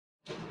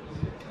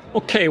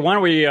Okay, why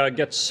don't we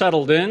get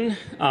settled in?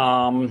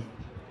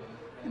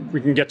 We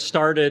can get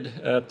started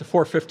at the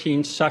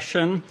 4:15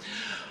 session.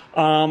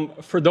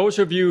 For those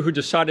of you who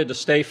decided to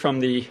stay from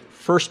the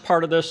first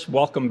part of this,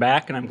 welcome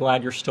back, and I'm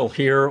glad you're still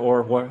here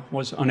or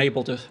was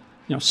unable to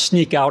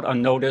sneak out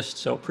unnoticed,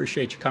 so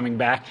appreciate you coming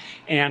back.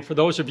 And for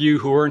those of you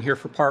who weren't here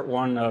for part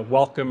one,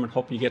 welcome, and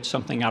hope you get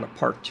something out of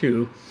part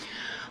two.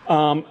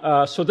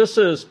 So this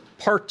is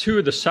part two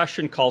of the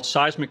session called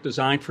Seismic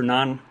Design for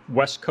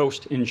Non-West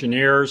Coast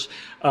Engineers.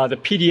 The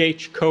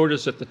PDH code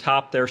is at the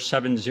top there,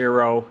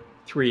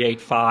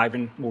 70385,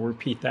 and we'll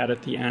repeat that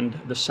at the end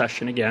of the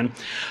session again.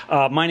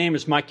 My name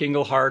is Mike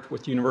Engelhardt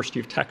with the University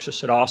of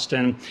Texas at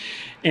Austin,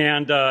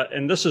 and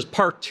this is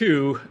part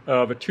two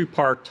of a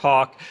two-part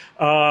talk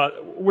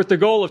with the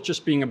goal of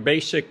just being a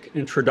basic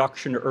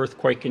introduction to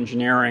earthquake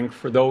engineering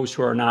for those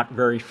who are not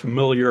very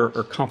familiar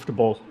or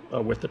comfortable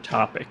with the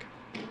topic.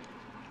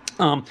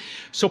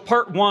 So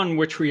part one,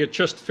 which we had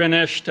just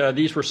finished,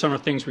 these were some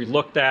of the things we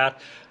looked at,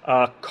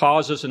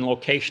 causes and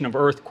location of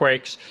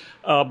earthquakes,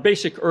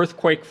 basic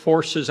earthquake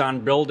forces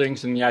on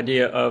buildings and the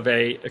idea of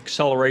a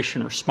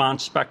acceleration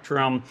response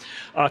spectrum.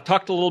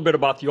 Talked a little bit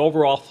about the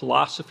overall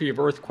philosophy of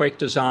earthquake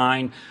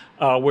design,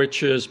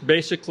 which is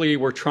basically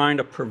we're trying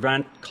to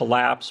prevent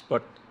collapse,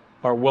 but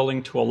are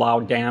willing to allow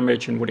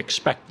damage and would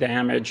expect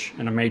damage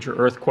in a major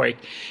earthquake.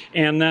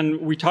 And then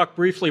we talked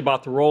briefly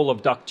about the role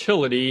of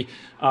ductility.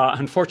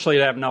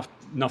 Unfortunately, I have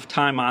enough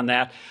time on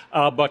that,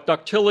 but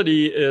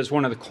ductility is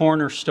one of the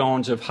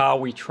cornerstones of how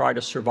we try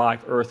to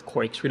survive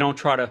earthquakes. We don't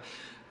try to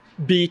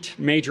beat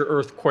major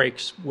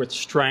earthquakes with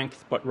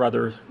strength, but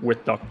rather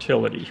with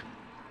ductility.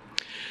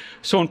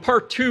 So in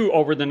part two,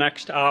 over the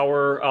next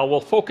hour, we'll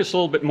focus a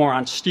little bit more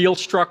on steel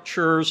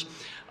structures.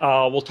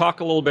 We'll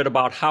talk a little bit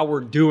about how we're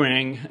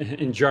doing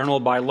in general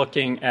by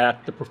looking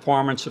at the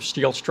performance of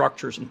steel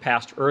structures in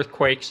past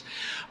earthquakes.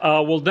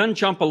 We'll then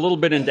jump a little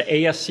bit into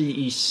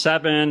ASCE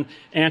 7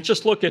 and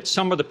just look at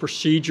some of the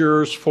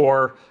procedures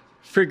for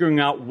figuring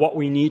out what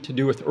we need to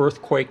do with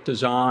earthquake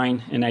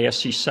design in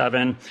ASCE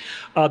 7.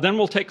 Then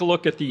we'll take a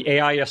look at the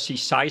AISC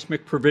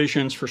seismic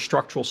provisions for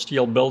structural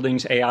steel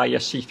buildings,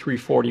 AISC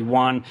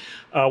 341,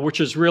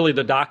 which is really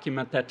the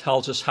document that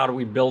tells us how do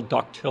we build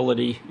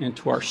ductility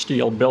into our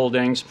steel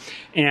buildings.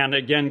 And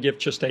again, give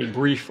just a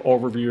brief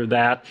overview of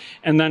that.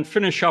 And then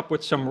finish up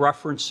with some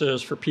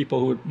references for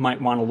people who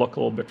might want to look a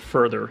little bit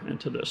further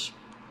into this.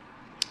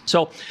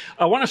 So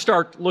I want to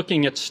start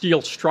looking at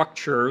steel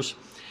structures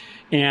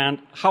and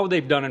how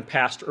they've done in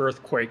past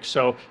earthquakes.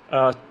 So,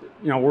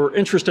 we're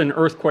interested in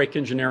earthquake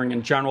engineering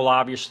in general,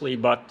 obviously,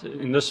 but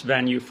in this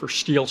venue for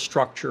steel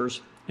structures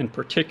in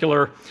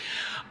particular.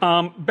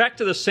 Back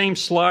to the same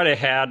slide I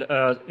had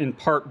in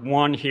part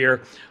one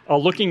here,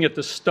 looking at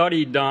the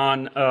study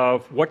done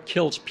of what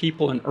kills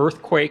people in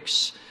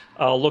earthquakes,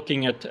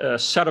 looking at a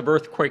set of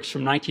earthquakes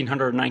from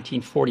 1900 to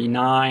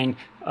 1949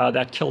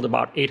 that killed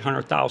about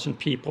 800,000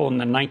 people,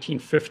 and then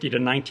 1950 to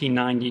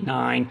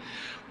 1999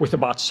 with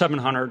about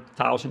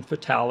 700,000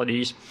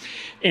 fatalities.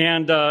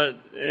 And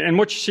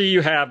what you see,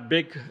 you have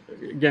big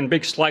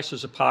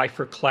slices of pie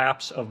for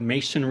collapse of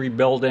masonry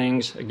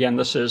buildings. Again,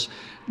 this is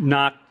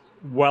not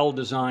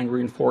well-designed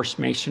reinforced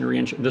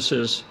masonry. This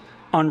is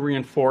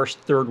unreinforced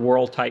third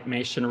world type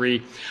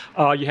masonry.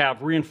 You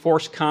have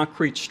reinforced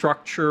concrete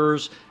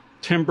structures,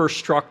 timber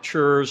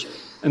structures,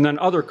 and then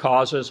other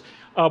causes.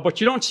 But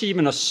you don't see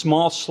even a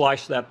small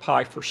slice of that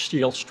pie for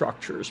steel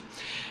structures.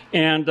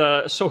 And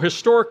so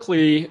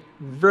historically,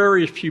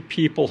 very few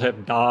people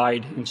have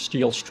died in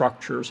steel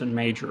structures in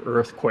major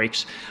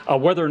earthquakes,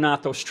 whether or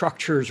not those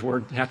structures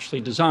were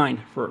actually designed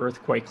for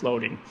earthquake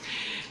loading.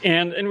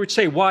 And we'd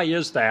say, why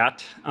is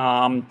that?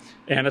 And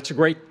it's a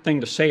great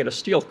thing to say at a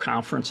steel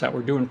conference that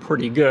we're doing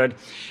pretty good.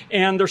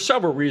 And there's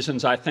several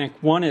reasons, I think.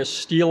 One is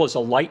steel is a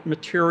light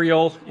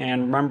material,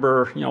 and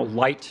remember,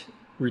 light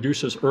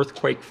reduces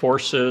earthquake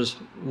forces,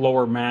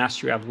 lower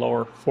mass, you have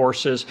lower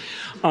forces.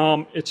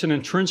 It's an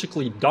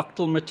intrinsically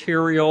ductile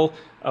material,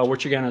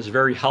 which again is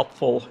very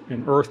helpful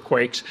in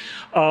earthquakes.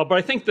 But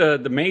I think the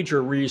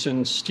major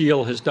reason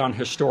steel has done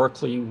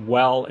historically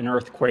well in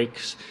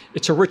earthquakes,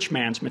 it's a rich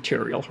man's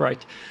material,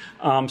 right?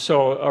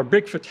 So our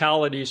big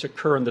fatalities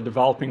occur in the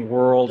developing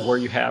world where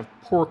you have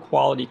poor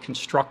quality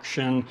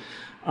construction,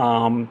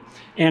 and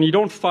you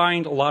don't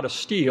find a lot of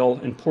steel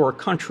in poor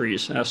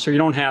countries. So you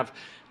don't have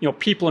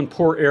people in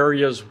poor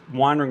areas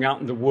wandering out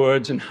in the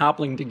woods and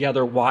hobbling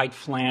together wide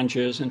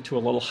flanges into a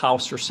little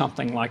house or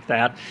something like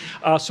that.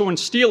 So when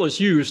steel is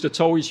used,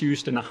 it's always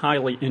used in a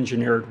highly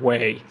engineered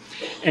way.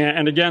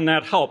 And again,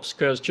 that helps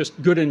because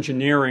just good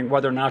engineering,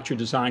 whether or not you're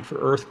designed for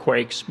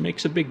earthquakes,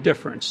 makes a big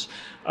difference.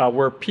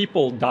 Where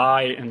people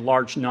die in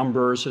large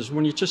numbers is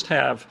when you just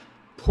have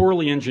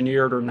poorly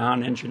engineered or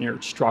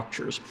non-engineered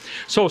structures.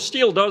 So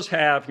steel does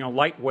have,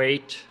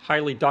 lightweight,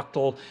 highly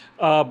ductile,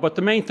 but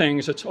the main thing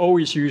is it's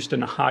always used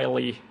in a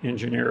highly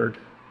engineered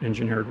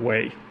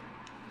way.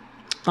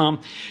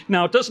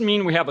 Now, it doesn't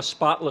mean we have a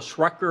spotless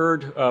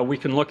record. We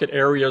can look at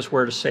areas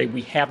where to say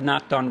we have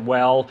not done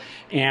well,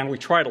 and we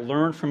try to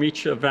learn from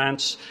each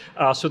events.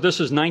 So this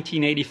is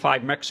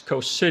 1985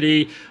 Mexico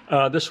City.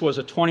 This was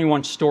a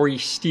 21-story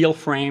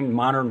steel-framed,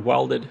 modern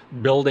welded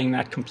building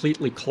that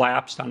completely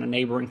collapsed on a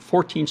neighboring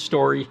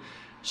 14-story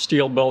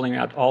steel building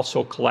that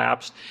also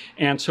collapsed.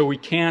 And so we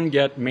can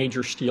get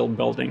major steel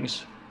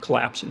buildings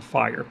collapse and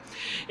fire.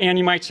 And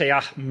you might say,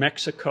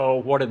 Mexico,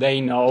 what do they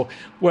know?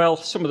 Well,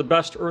 some of the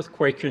best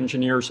earthquake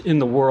engineers in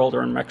the world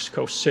are in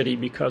Mexico City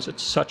because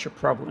it's such a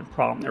prevalent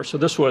problem there. So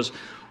this was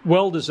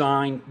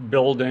well-designed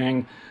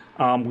building.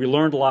 We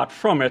learned a lot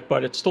from it,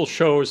 but it still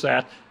shows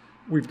that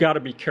we've got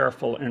to be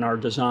careful in our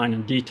design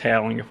and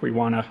detailing if we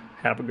want to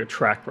have a good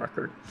track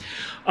record.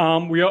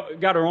 We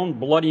got our own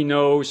bloody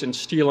nose in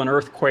steel and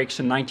earthquakes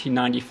in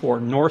 1994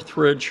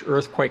 Northridge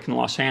earthquake in the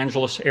Los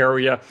Angeles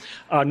area.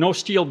 No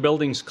steel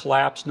buildings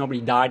collapsed.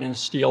 Nobody died in a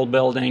steel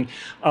building.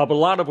 But a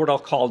lot of what I'll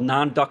call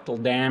non-ductile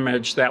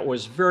damage that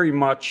was very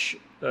much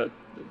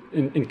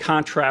in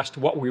contrast to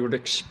what we would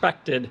have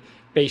expected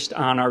based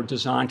on our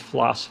design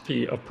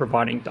philosophy of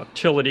providing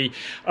ductility.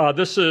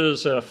 This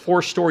is a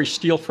 4-story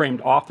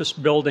steel-framed office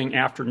building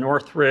after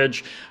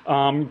Northridge.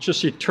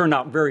 It turned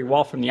out very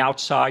well from the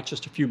outside,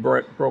 just a few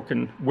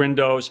broken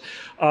windows.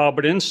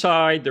 But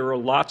inside, there were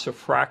lots of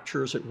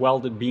fractures at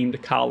welded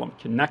beam-to-column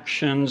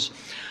connections.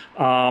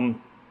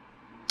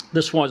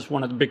 This was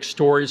one of the big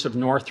stories of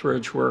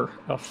Northridge, where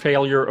a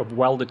failure of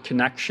welded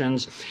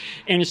connections.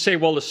 And you say,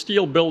 well, the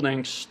steel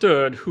building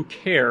stood, who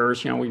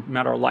cares? You know, we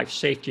met our life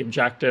safety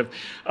objective.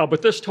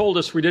 But this told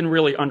us we didn't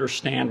really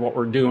understand what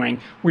we're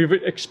doing. We've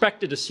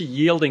expected to see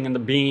yielding in the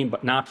beam,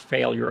 but not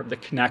failure of the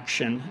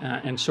connection.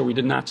 And so we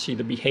did not see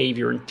the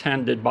behavior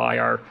intended by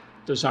our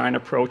design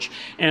approach.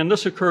 And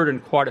this occurred in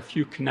quite a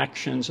few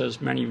connections, as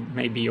many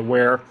may be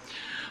aware.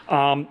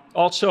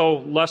 Also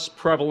less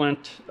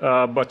prevalent,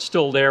 but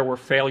still there, were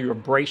failure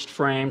of braced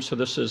frames. So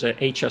this is a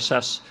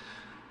HSS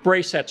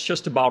brace that's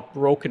just about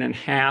broken in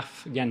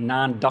half. Again,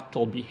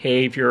 non-ductile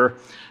behavior.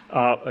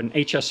 An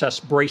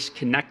HSS brace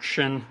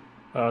connection,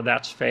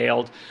 that's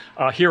failed.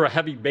 Here, a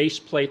heavy base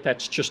plate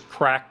that's just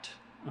cracked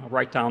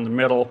right down the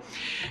middle.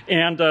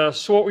 And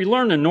so what we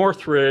learned in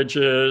Northridge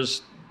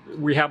is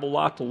we have a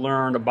lot to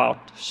learn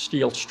about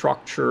steel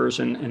structures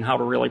and how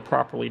to really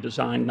properly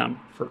design them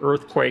for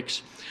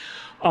earthquakes.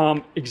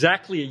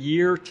 Exactly a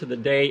year to the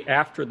day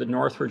after the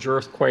Northridge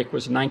earthquake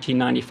was the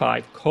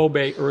 1995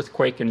 Kobe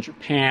earthquake in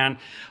Japan,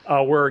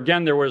 where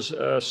again there was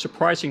a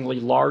surprisingly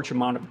large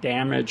amount of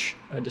damage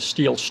to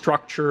steel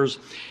structures.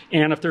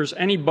 And if there's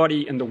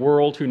anybody in the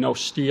world who knows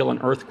steel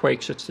and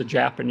earthquakes, it's the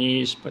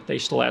Japanese, but they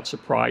still had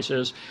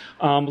surprises.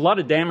 A lot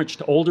of damage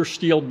to older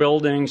steel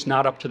buildings,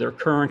 not up to their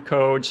current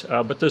codes,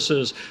 but this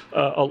is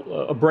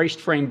a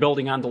braced frame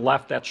building on the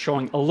left that's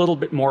showing a little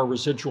bit more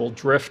residual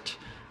drift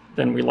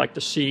than we like to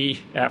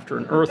see after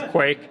an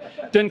earthquake.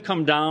 Didn't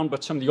come down,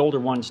 but some of the older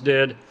ones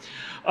did.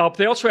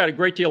 They also had a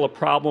great deal of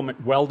problem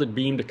at welded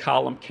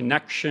beam-to-column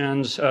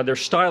connections. Their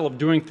style of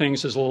doing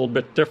things is a little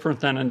bit different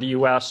than in the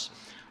US,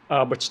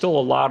 but still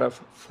a lot of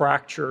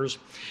fractures.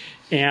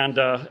 And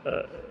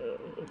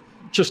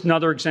just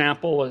another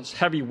example is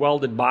heavy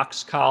welded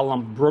box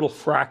column, brittle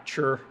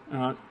fracture,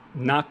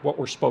 not what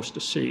we're supposed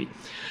to see.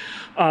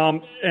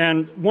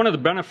 And one of the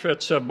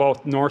benefits of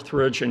both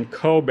Northridge and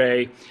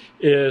Kobe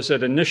is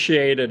it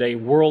initiated a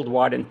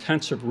worldwide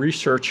intensive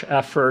research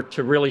effort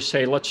to really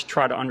say, let's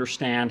try to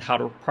understand how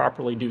to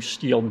properly do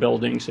steel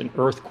buildings in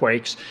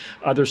earthquakes.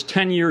 There's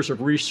 10 years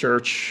of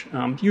research,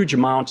 huge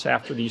amounts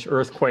after these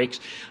earthquakes,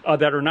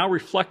 that are now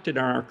reflected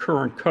in our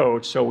current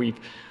code. So we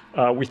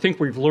think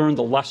we've learned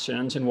the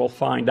lessons, and we'll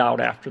find out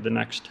after the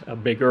next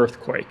big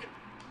earthquake.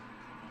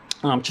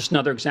 Just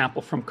another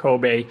example from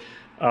Kobe,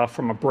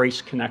 from a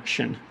brace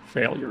connection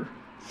failure.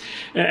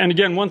 And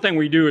again, one thing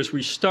we do is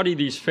we study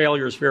these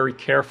failures very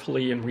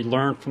carefully, and we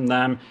learn from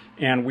them,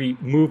 and we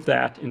move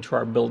that into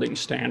our building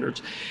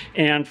standards.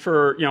 And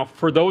for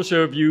those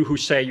of you who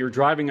say you're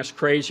driving us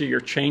crazy, you're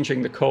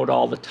changing the code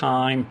all the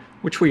time,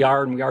 which we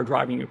are, and we are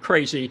driving you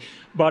crazy,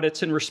 but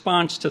it's in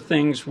response to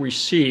things we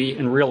see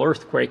in real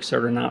earthquakes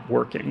that are not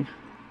working.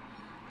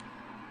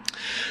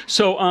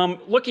 So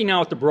looking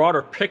now at the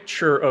broader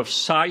picture of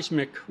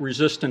seismic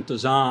resistant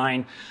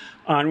design,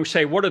 and we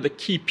say, what are the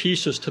key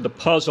pieces to the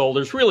puzzle?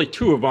 There's really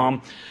two of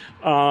them.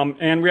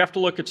 And we have to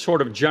look at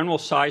sort of general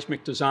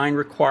seismic design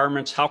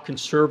requirements. How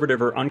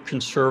conservative or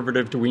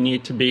unconservative do we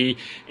need to be?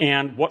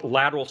 And what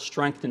lateral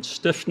strength and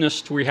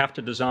stiffness do we have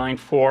to design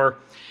for?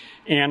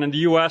 And in the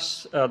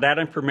US, that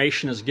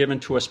information is given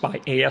to us by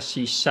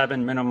ASCE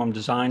 7 minimum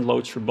design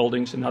loads for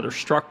buildings and other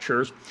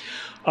structures.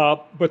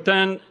 But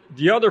then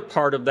the other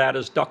part of that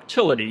is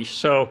ductility.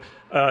 So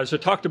as I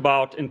talked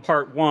about in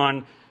part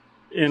one,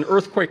 in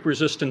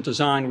earthquake-resistant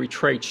design, we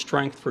trade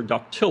strength for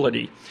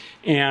ductility.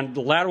 And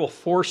the lateral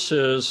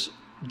forces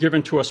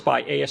given to us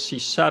by ASCE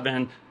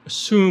 7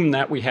 assume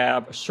that we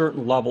have a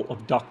certain level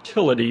of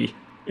ductility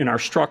in our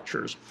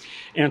structures.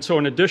 And so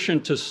in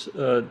addition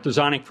to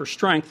designing for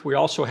strength, we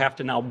also have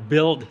to now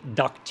build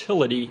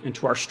ductility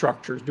into our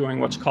structures, doing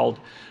what's called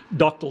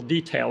ductile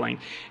detailing.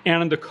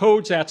 And in the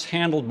codes, that's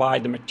handled by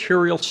the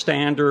material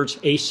standards,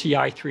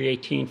 ACI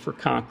 318 for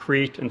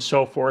concrete and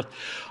so forth.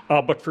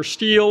 But for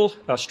steel,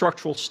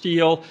 structural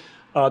steel,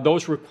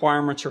 those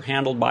requirements are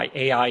handled by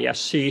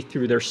AISC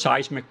through their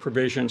seismic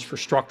provisions for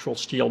structural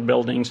steel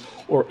buildings,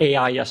 or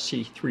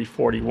AISC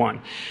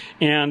 341.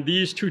 And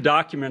these two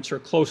documents are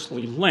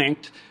closely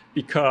linked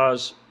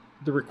because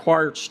the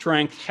required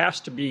strength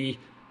has to be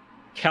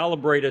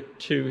calibrated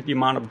to the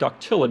amount of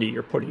ductility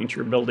you're putting into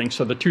your building.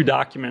 So the two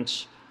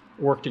documents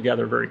work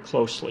together very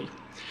closely.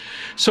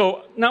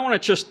 So now I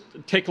want to just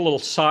take a little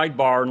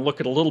sidebar and look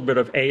at a little bit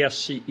of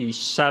ASCE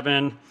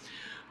 7.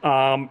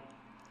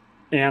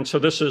 And so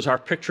this is our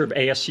picture of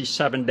ASC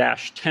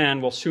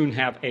 7-10. We'll soon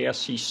have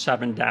ASC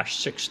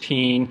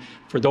 7-16.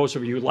 For those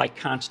of you who like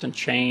constant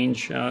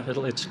change,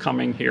 it's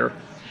coming here.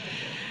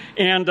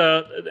 And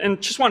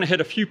just want to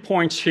hit a few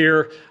points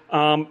here.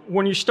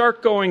 When you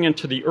start going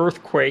into the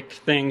earthquake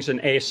things in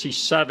ASC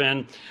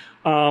 7,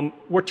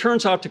 what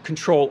turns out to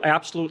control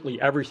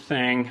absolutely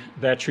everything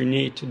that you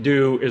need to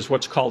do is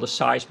what's called a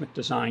seismic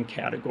design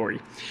category.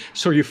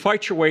 So you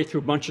fight your way through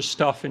a bunch of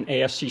stuff in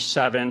ASC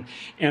 7,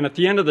 and at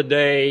the end of the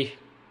day,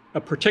 a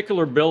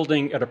particular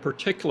building at a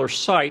particular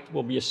site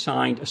will be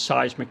assigned a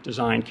seismic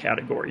design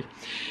category.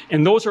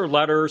 And those are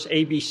letters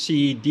A, B,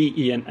 C, D,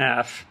 E, and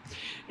F.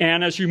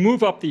 And as you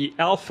move up the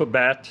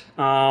alphabet,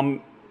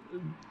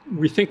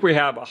 we think we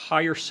have a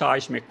higher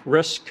seismic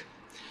risk.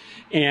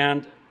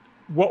 And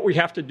what we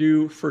have to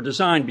do for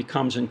design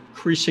becomes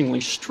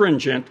increasingly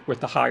stringent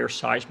with the higher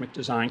seismic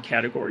design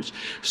categories.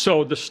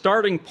 So the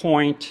starting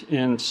point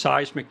in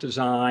seismic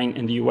design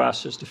in the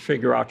US is to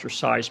figure out your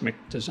seismic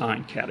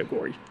design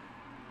category.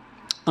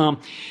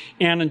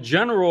 And in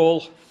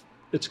general,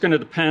 it's going to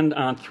depend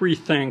on three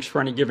things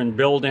for any given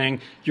building: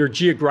 your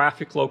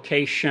geographic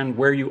location,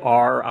 where you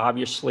are,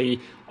 obviously.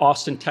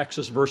 Austin,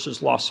 Texas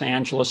versus Los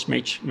Angeles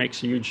makes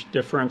a huge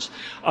difference.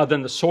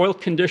 Then the soil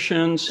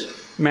conditions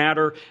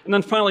matter. And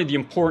then finally, the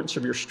importance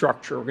of your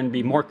structure. We're going to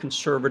be more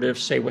conservative,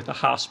 say, with a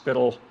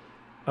hospital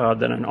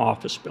than an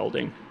office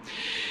building.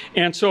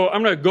 And so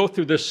I'm going to go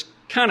through this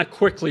kind of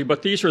quickly,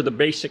 but these are the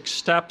basic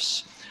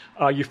steps.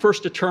 You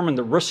first determine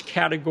the risk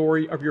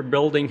category of your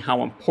building,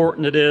 how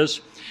important it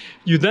is.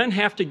 You then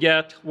have to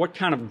get what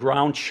kind of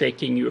ground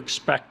shaking you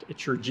expect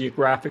at your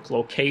geographic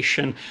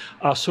location.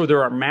 So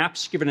there are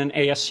maps given in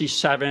ASC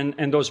 7,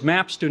 and those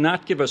maps do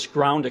not give us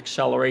ground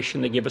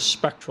acceleration, they give us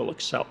spectral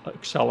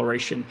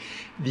acceleration,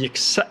 the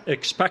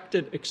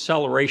expected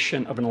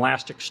acceleration of an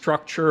elastic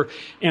structure,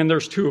 and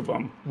there's two of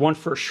them. One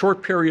for a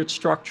short period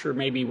structure,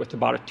 maybe with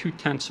about a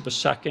 0.2 of a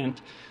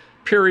second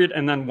period,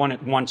 and then one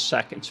at 1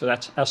 second. So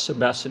that's S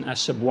sub S and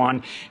S sub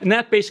 1. And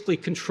that basically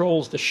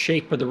controls the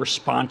shape of the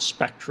response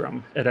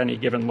spectrum at any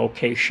given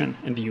location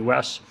in the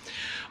US.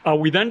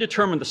 We then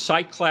determine the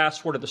site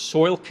class, what are the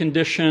soil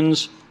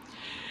conditions,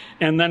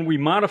 and then we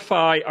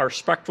modify our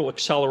spectral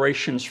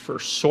accelerations for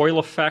soil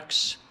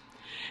effects.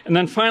 And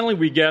then finally,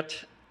 we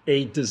get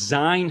a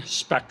design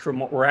spectrum,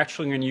 what we're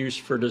actually going to use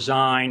for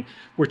design,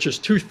 which is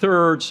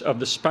 2/3 of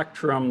the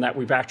spectrum that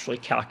we've actually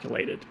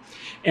calculated.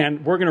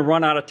 And we're going to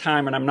run out of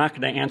time, and I'm not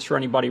going to answer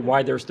anybody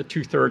why there's the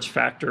 2/3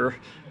 factor,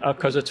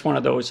 because it's one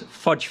of those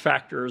fudge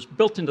factors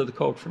built into the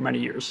code for many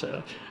years.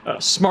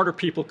 Smarter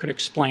people could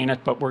explain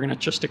it, but we're going to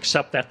just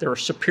accept that there are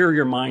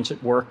superior minds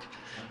at work,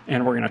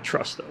 and we're going to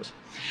trust those.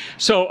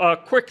 So a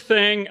quick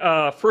thing,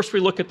 first we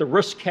look at the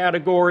risk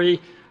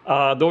category.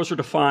 Those are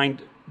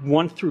defined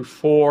 1 through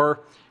 4.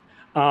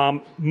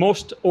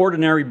 Most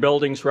ordinary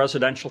buildings,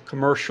 residential,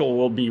 commercial,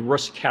 will be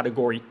risk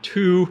category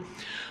 2.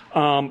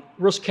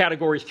 Risk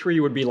category 3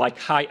 would be like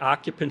high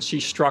occupancy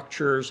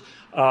structures,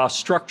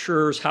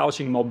 structures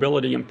housing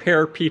mobility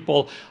impaired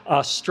people,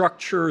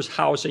 structures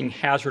housing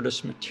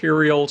hazardous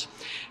materials.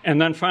 And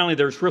then finally,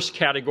 there's risk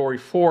category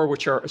 4,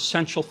 which are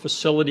essential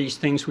facilities,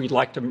 things we'd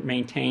like to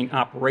maintain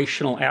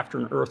operational after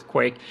an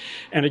earthquake.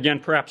 And again,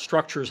 perhaps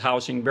structures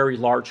housing very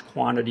large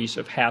quantities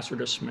of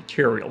hazardous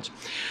materials.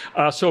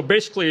 So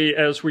basically,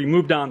 as we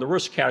move down the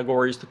risk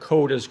categories, the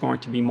code is going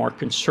to be more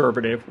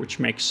conservative, which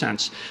makes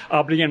sense.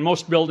 But again,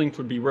 most buildings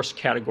would be risk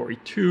category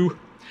 2.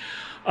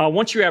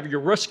 Once you have your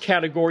risk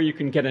category, you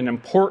can get an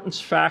importance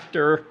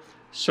factor.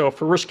 So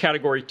for risk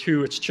category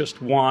 2, it's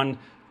just 1.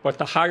 But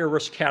the higher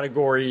risk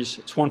categories,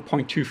 it's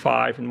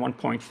 1.25 and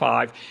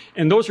 1.5.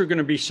 And those are going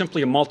to be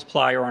simply a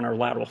multiplier on our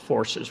lateral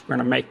forces. We're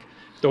going to make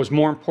those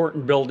more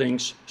important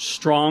buildings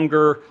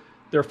stronger,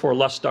 therefore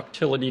less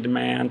ductility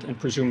demand, and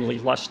presumably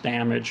less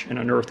damage in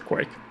an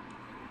earthquake.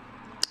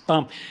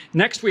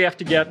 Next, we have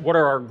to get what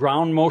are our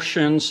ground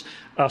motions.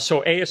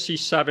 So ASC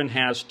 7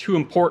 has 2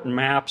 important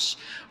maps.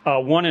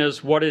 One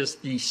is what is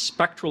the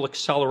spectral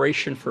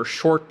acceleration for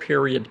short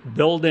period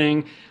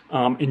building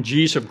in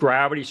G's of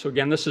gravity. So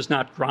again, this is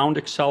not ground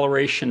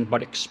acceleration,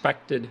 but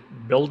expected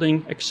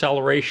building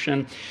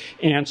acceleration.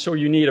 And so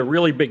you need a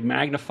really big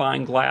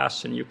magnifying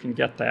glass, and you can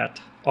get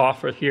that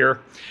off of here.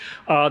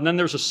 Then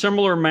there's a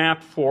similar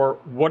map for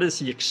what is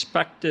the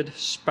expected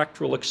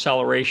spectral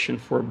acceleration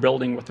for a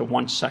building with a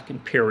 1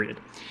 second period.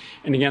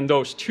 And again,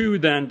 those two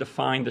then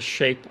define the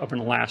shape of an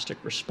elastic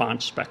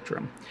response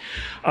spectrum.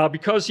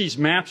 Because these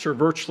maps are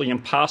virtually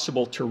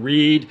impossible to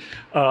read,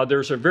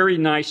 there's a very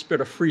nice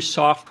bit of free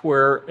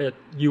software at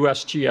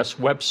USGS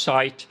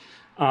website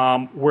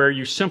where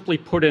you simply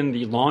put in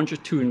the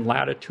longitude and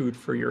latitude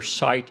for your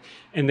site,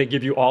 and they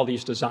give you all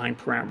these design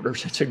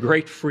parameters. It's a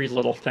great free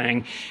little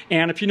thing.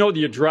 And if you know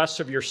the address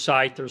of your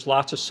site, there's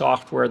lots of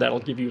software that'll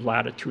give you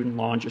latitude and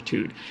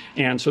longitude.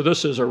 And so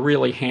this is a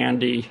really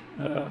handy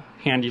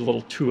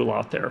little tool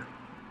out there.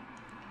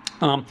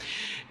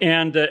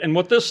 And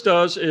what this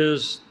does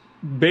is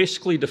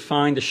basically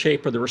define the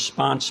shape of the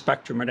response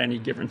spectrum at any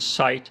given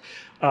site.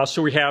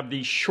 So we have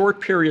the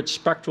short period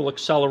spectral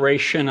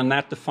acceleration, and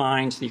that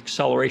defines the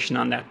acceleration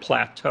on that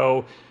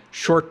plateau.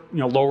 Short,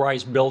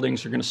 low-rise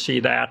buildings are going to see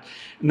that.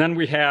 And then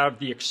we have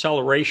the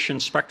acceleration,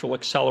 spectral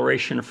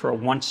acceleration for a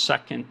 1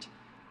 second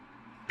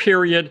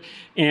period,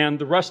 and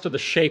the rest of the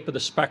shape of the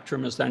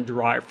spectrum is then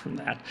derived from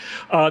that.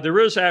 There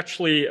is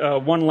actually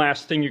one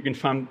last thing you can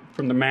find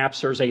from the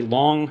maps. There's a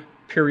long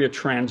period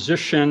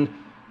transition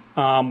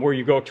where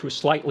you go to a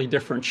slightly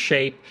different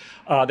shape.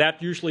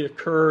 That usually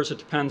occurs, it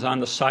depends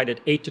on the site, at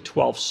 8 to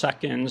 12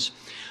 seconds.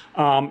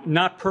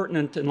 Not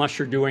pertinent unless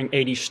you're doing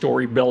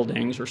 80-story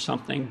buildings or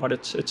something, but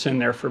it's in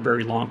there for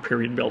very long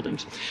period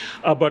buildings.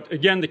 But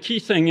again, the key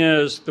thing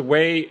is the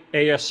way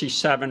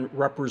ASC7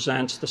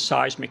 represents the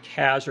seismic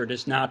hazard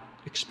is not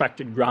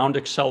expected ground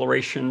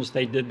accelerations.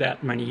 They did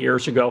that many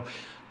years ago,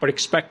 but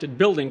expected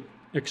building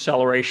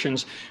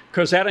accelerations,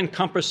 because that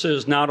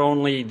encompasses not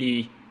only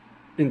the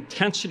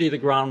intensity of the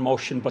ground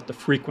motion, but the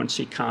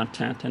frequency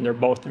content, and they're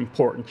both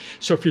important.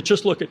 So if you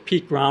just look at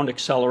peak ground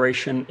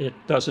acceleration, it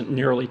doesn't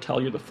nearly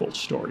tell you the full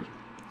story.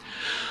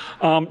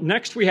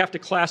 Next, we have to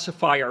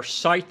classify our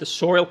site, the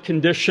soil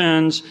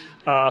conditions.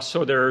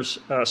 So there's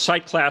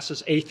site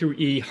classes A through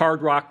E: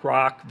 hard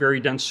rock,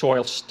 very dense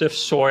soil, stiff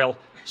soil,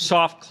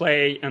 soft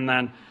clay, and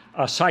then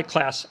site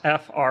class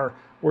F are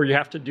where you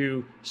have to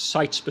do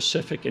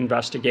site-specific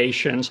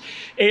investigations.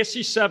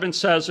 ASC7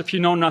 says if you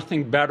know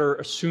nothing better,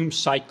 assume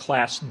site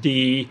class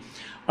D.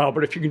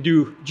 But if you can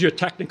do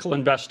geotechnical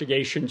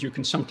investigations, you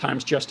can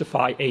sometimes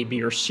justify A,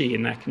 B, or C,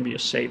 and that can be a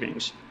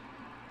savings.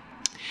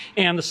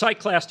 And the site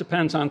class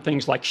depends on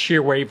things like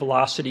shear wave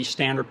velocity,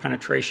 standard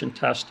penetration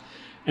test,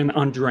 and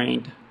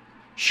undrained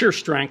shear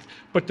strength.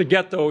 But to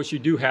get those, you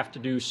do have to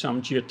do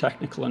some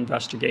geotechnical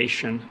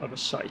investigation of a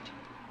site.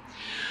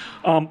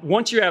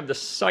 Once you have the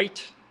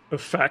site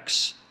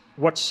effects,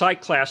 what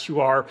site class you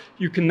are,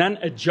 you can then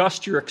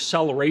adjust your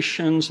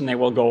accelerations, and they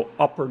will go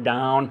up or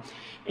down.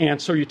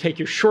 And so you take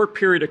your short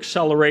period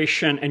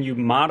acceleration and you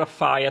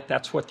modify it.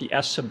 That's what the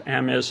S sub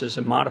M is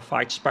a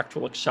modified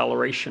spectral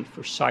acceleration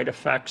for site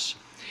effects.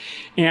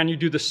 And you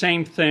do the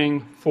same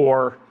thing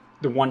for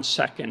the 1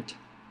 second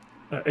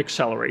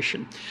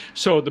acceleration.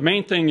 So the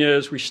main thing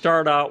is we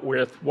start out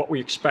with what we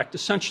expect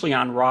essentially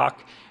on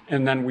rock,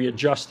 and then we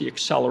adjust the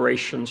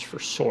accelerations for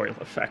soil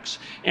effects.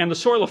 And the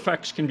soil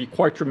effects can be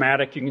quite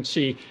dramatic. You can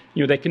see,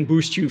 they can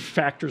boost you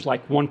factors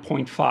like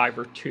 1.5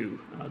 or 2.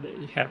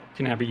 They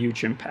can have a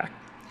huge impact.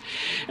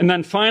 And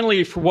then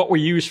finally, for what we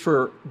use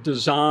for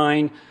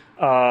design,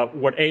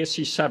 what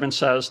ASC7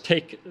 says,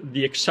 take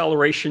the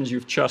accelerations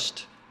you've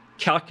just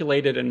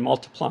calculated and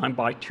multiply them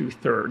by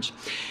 2/3.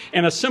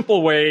 And a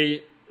simple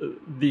way,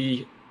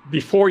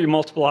 before you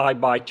multiply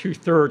by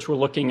 2/3, we're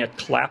looking at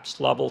collapse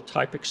level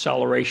type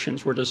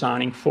accelerations we're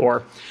designing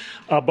for.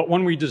 But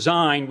when we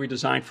design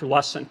for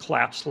less than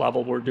collapse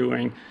level. We're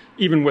doing,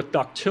 even with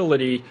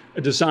ductility,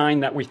 a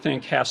design that we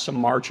think has some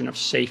margin of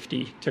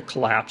safety to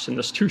collapse. And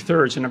this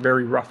 2/3 in a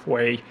very rough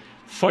way,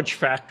 fudge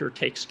factor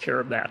takes care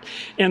of that.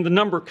 And the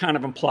number kind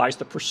of implies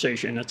the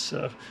precision. It's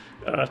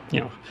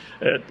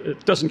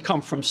it doesn't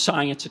come from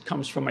science, it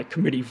comes from a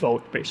committee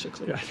vote,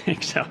 basically, I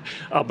think so.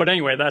 But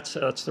anyway, that's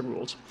the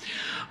rules.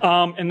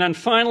 And then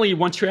finally,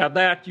 once you have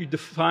that, you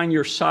define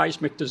your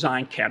seismic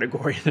design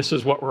category. This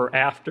is what we're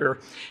after.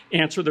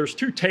 And so there's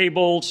two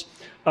tables.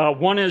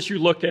 One is you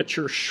look at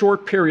your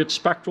short period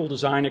spectral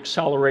design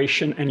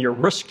acceleration and your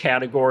risk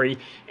category,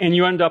 and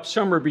you end up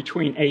somewhere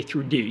between A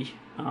through D.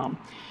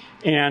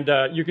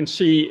 You can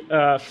see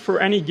for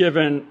any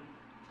given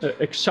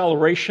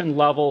acceleration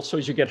level, so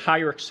as you get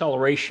higher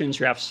accelerations,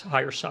 you have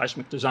higher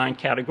seismic design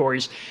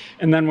categories.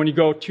 And then when you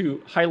go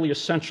to highly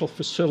essential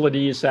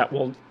facilities, that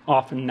will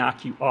often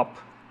knock you up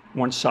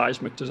one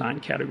seismic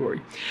design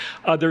category.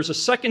 There's a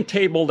second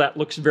table that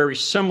looks very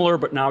similar,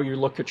 but now you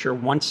look at your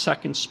 1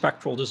 second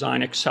spectral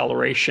design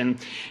acceleration.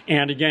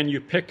 And again,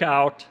 you pick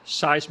out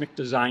seismic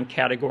design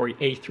category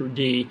A through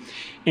D.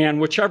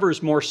 And whichever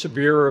is more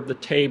severe of the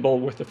table,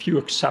 with a few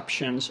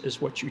exceptions, is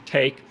what you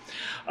take.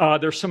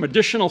 There's some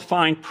additional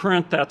fine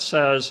print that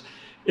says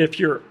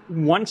if your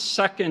 1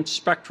 second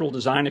spectral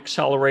design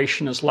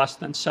acceleration is less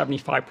than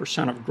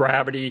 75% of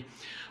gravity,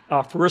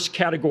 For risk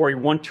category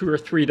 1, 2, or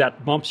 3,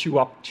 that bumps you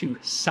up to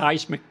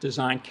seismic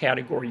design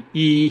category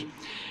E.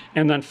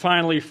 And then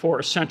finally, for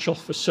essential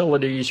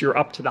facilities, you're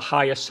up to the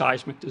highest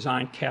seismic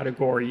design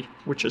category,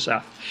 which is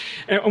F.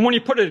 And when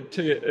you put it,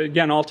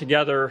 again, all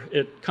together,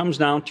 it comes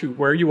down to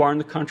where you are in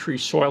the country,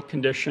 soil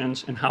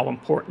conditions, and how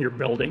important your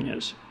building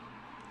is.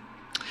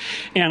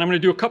 And I'm going to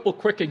do a couple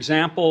quick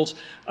examples.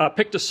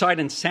 Picked a site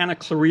in Santa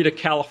Clarita,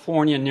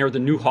 California, near the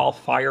Newhall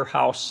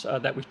Firehouse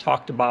that we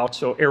talked about,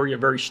 so area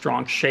very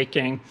strong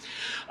shaking.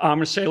 I'm going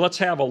to say let's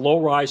have a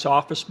low-rise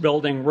office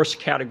building, risk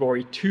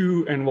category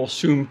 2, and we'll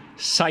assume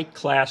site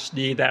class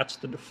D, that's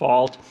the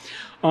default.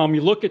 You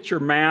look at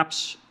your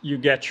maps, you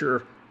get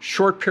your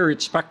short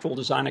period spectral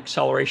design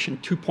acceleration,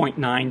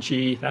 2.9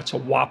 G, that's a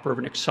whopper of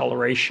an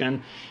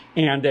acceleration,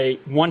 and a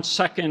 1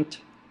 second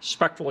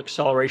spectral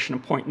acceleration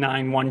of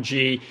 0.91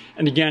 G.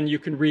 And again, you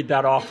can read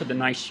that off of the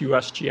nice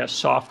USGS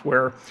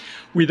software.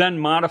 We then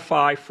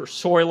modify for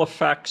soil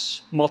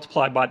effects,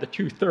 multiply by the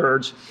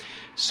 2/3.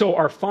 So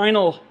our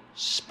final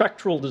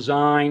spectral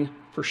design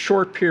for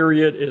short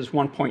period is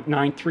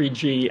 1.93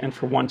 G, and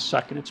for 1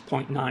 second it's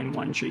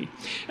 0.91 G.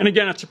 And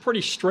again, it's a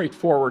pretty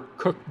straightforward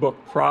cookbook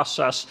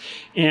process.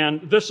 And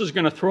this is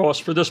going to throw us,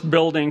 for this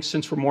building,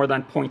 since we're more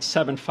than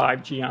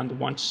 0.75 G on the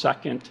 1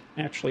 second,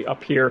 actually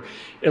up here,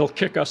 it'll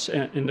kick us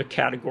into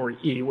category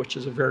E, which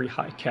is a very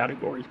high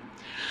category.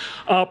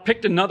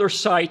 Picked another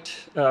site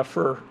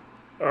for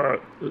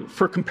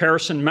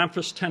comparison,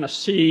 Memphis,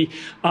 Tennessee.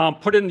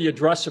 Put in the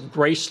address of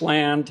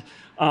Graceland.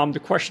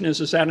 The question is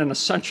that an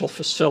essential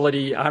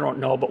facility? I don't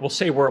know, but we'll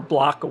say we're a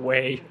block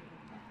away.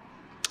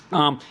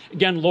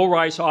 Again,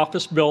 low-rise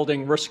office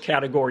building, risk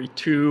category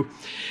 2.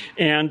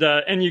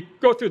 And you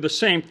go through the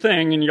same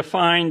thing, and you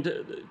find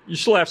you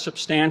still have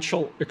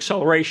substantial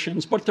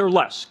accelerations, but they're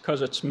less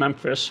because it's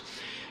Memphis.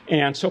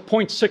 And so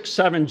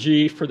 0.67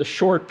 G for the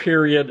short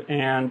period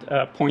and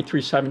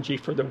 0.37 G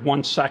for the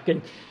 1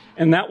 second.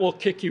 And that will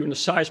kick you into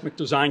seismic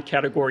design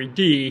category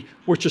D,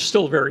 which is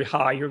still very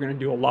high. You're going to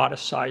do a lot of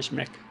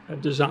seismic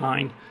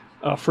design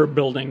for a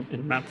building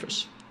in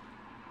Memphis.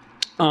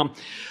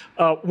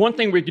 One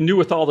thing we can do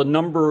with all the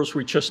numbers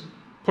we just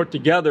put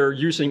together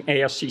using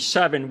ASC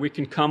 7, we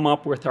can come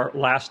up with our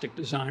elastic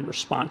design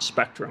response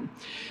spectrum.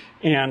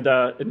 And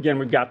again,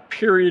 we've got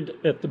period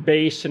at the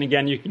base, and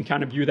again, you can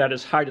kind of view that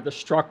as height of the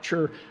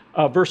structure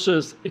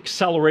versus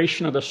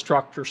acceleration of the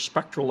structure,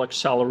 spectral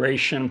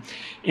acceleration.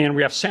 And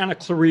we have Santa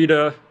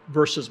Clarita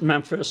versus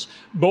Memphis,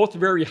 both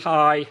very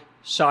high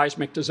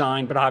seismic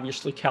design, but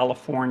obviously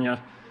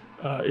California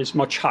is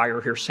much higher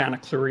here. Santa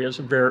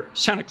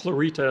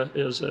Clarita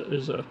is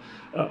a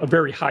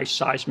very high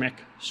seismic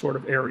sort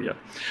of area.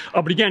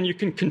 But again, you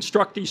can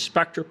construct these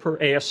spectra per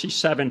ASC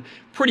 7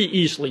 pretty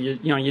easily.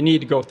 You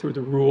need to go through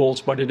the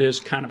rules, but it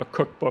is kind of a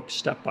cookbook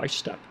step by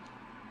step.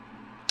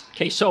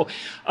 Okay, so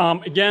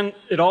again,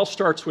 it all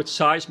starts with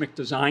seismic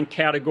design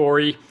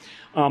category,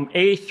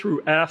 A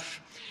through F.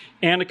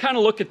 And to kind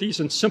of look at these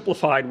in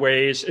simplified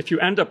ways, if you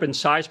end up in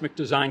seismic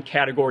design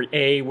category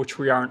A, which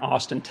we are in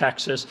Austin,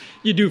 Texas,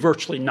 you do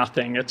virtually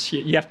nothing.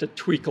 You have to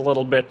tweak a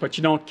little bit, but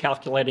you don't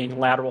calculate any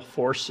lateral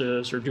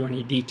forces or do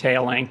any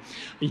detailing.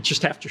 You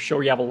just have to show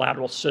you have a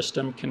lateral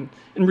system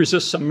and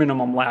resist some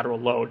minimum lateral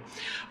load.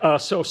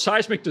 So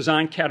seismic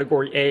design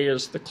category A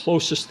is the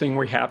closest thing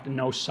we have to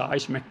no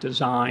seismic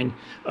design.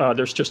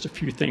 There's just a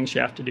few things you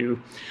have to do.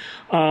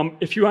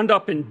 If you end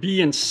up in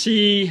B and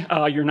C,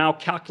 you're now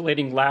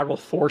calculating lateral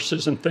forces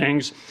and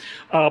things,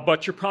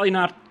 but you're probably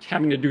not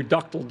having to do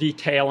ductile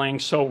detailing,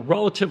 so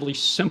relatively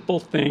simple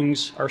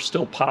things are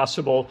still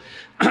possible.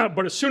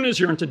 But as soon as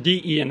you're into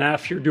D, E, and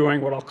F, you're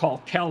doing what I'll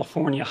call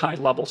California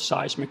high-level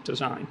seismic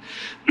design.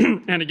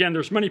 And again,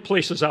 there's many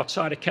places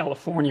outside of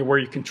California where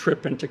you can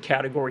trip into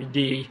category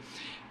D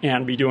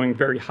and be doing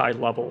very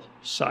high-level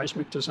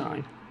seismic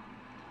design.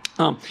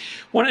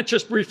 Want to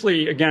just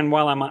briefly, again,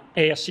 while I'm on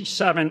ASC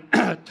 7,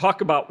 talk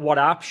about what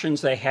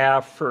options they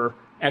have for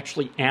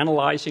actually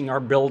analyzing our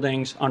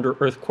buildings under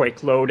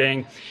earthquake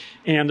loading.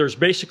 And there's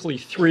basically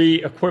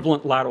 3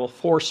 equivalent lateral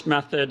force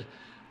method.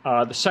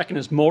 The second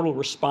is modal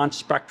response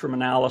spectrum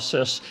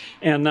analysis.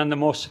 And then the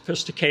most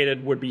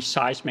sophisticated would be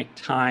seismic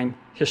time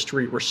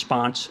history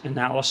response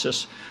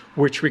analysis,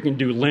 which we can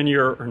do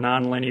linear or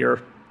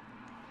nonlinear.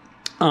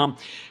 The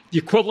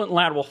equivalent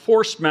lateral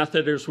force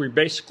method is we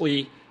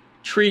basically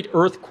treat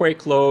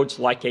earthquake loads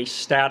like a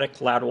static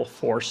lateral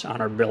force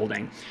on our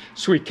building.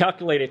 So we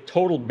calculate a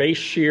total base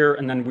shear,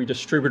 and then we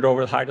distribute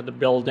over the height of the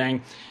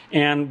building,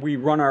 and we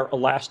run our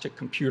elastic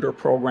computer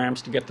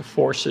programs to get the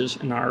forces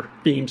in our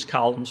beams,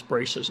 columns,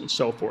 braces, and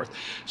so forth.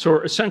 So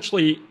we're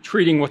essentially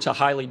treating what's a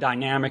highly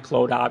dynamic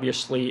load,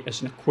 obviously,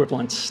 as an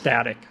equivalent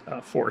static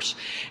force.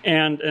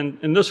 And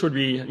this would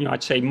be,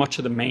 I'd say, much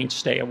of the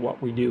mainstay of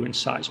what we do in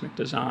seismic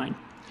design.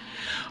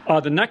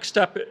 The next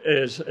step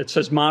is, it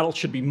says model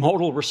should be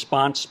modal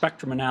response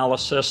spectrum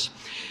analysis.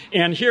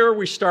 And here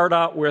we start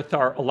out with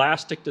our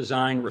elastic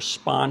design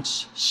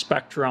response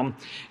spectrum.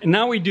 And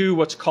now we do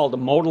what's called a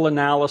modal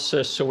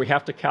analysis. So we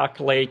have to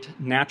calculate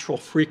natural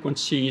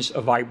frequencies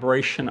of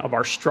vibration of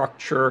our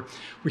structure.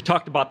 We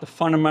talked about the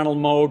fundamental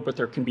mode, but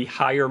there can be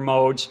higher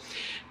modes.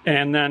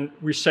 And then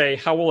we say,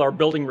 how will our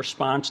building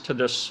respond to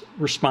this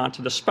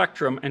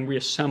spectrum? And we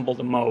assemble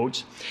the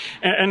modes.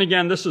 And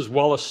again, this is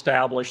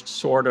well-established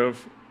sort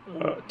of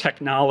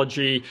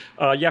technology.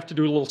 You have to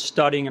do a little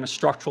studying in a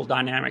structural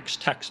dynamics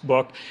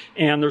textbook,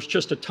 and there's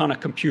just a ton of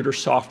computer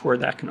software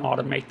that can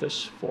automate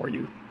this for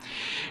you.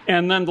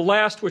 And then the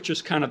last, which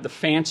is kind of the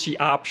fancy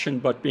option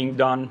but being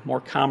done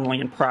more commonly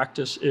in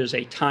practice, is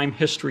a time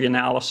history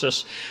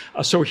analysis.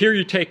 So here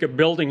you take a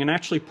building and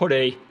actually put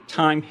a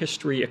time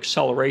history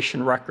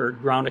acceleration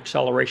record, ground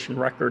acceleration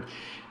record,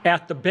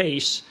 at the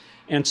base,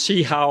 and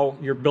see how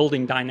your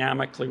building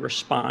dynamically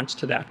responds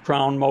to that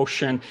ground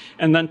motion.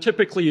 And then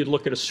typically you'd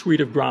look at a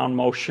suite of ground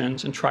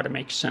motions and try to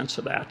make sense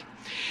of that.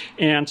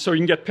 And so you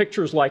can get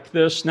pictures like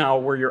this now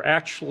where you're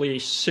actually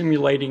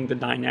simulating the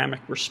dynamic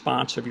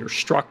response of your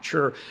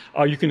structure.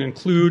 You can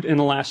include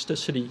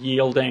inelasticity,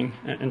 yielding,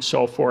 and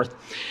so forth.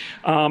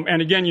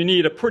 And again, you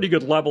need a pretty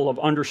good level of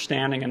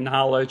understanding and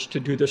knowledge to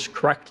do this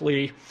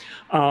correctly.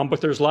 But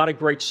there's a lot of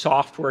great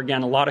software,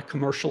 again, a lot of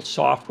commercial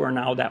software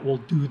now that will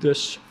do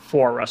this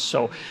for us.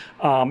 So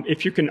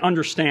if you can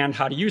understand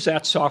how to use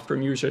that software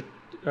and use it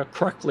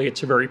correctly,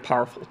 it's a very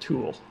powerful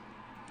tool.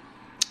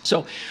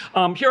 So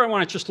here I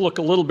want to just look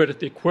a little bit at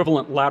the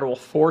equivalent lateral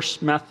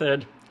force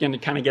method, again, to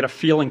kind of get a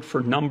feeling for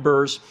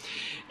numbers.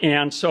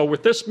 And so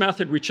with this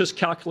method, we just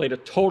calculate a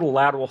total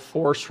lateral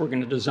force we're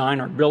going to design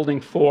our building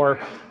for.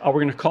 We're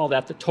going to call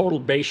that the total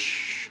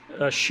base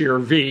shear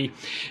V.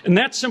 And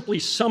that's simply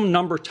some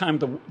number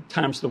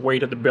times the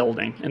weight of the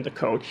building in the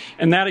code.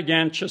 And that,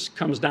 again, just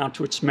comes down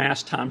to its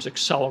mass times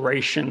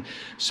acceleration.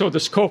 So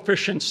this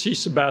coefficient C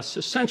sub s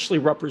essentially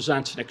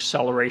represents an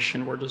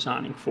acceleration we're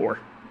designing for.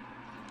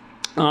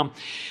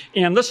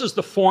 And this is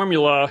the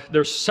formula.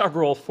 There's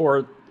several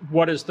for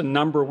what is the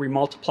number we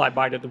multiply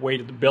by to the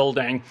weight of the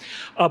building.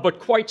 But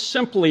quite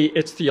simply,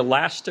 it's the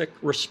elastic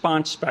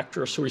response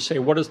spectra. So we say,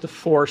 what is the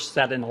force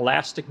that an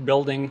elastic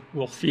building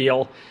will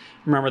feel?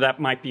 Remember, that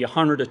might be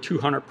 100 to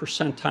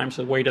 200% times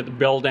the weight of the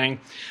building.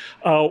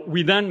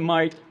 We then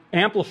might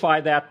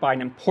amplify that by an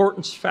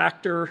importance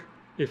factor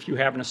if you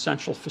have an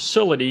essential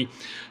facility.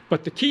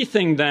 But the key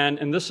thing then,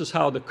 and this is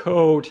how the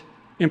code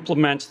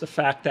implements the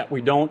fact that we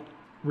don't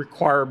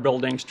require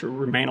buildings to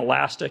remain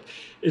elastic,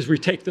 is we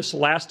take this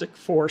elastic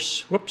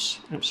force,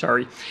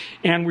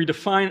 and we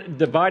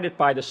divide it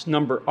by this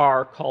number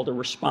R called a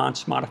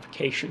response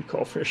modification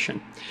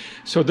coefficient.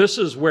 So this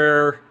is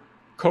where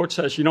code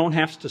says you don't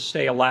have to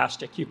stay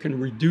elastic. You can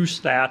reduce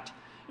that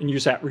and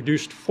use that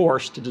reduced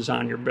force to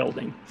design your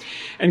building.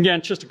 And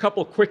again, just a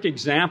couple of quick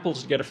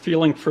examples to get a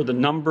feeling for the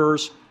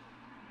numbers.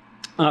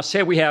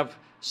 Say we have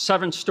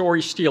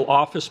 7-story steel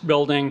office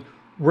building,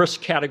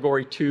 risk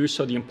category 2,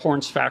 so the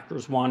importance factor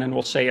is 1, and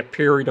we'll say a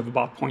period of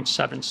about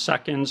 0.7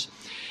 seconds.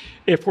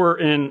 If we're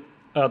in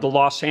the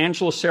Los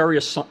Angeles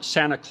area,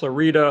 Santa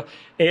Clarita,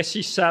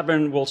 ASC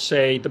 7 will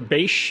say the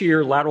base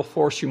shear lateral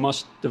force you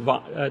must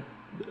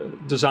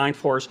design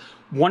for is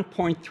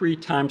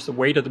 1.3 times the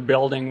weight of the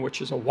building,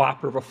 which is a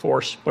whopper of a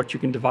force, but you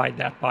can divide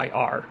that by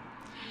R.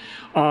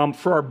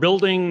 For our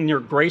building near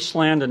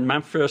Graceland in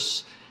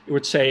Memphis, it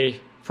would say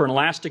for an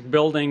elastic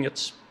building,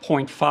 it's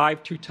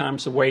 0.5, 2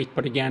 times the weight,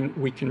 but again,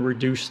 we can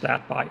reduce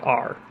that by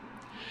R.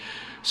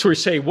 So we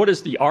say, what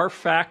is the R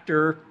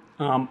factor?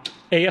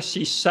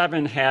 ASC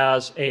 7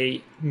 has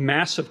a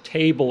massive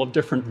table of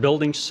different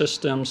building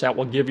systems that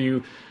will give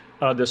you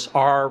this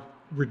R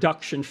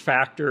reduction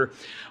factor.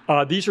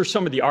 These are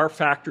some of the R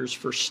factors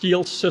for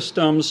steel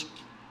systems.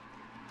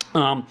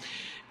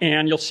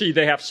 And you'll see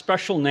they have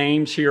special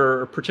names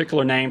here,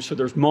 particular names. So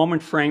there's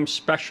moment frame,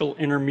 special,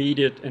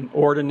 intermediate, and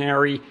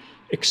ordinary.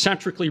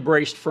 Eccentrically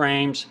braced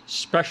frames,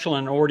 special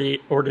and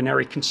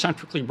ordinary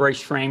concentrically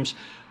braced frames,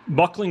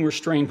 buckling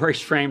restrained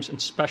braced frames,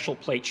 and special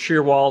plate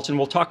shear walls. And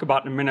we'll talk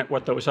about in a minute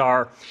what those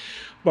are.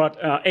 But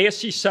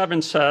ASC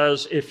 7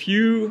 says if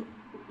you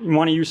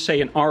want to use,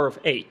 say, an R of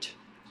 8,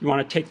 you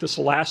want to take this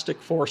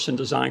elastic force and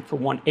design for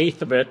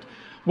 1/8 of it,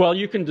 well,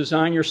 you can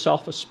design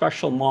yourself a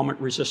special moment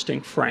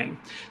resisting frame.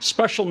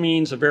 Special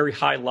means a very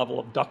high level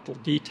of ductile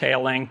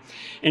detailing.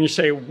 And you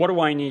say, what do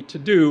I need to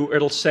do?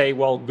 It'll say,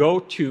 well, go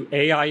to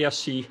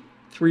AISC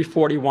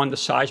 341, the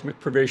seismic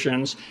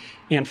provisions,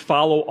 and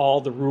follow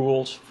all the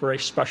rules for a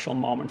special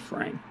moment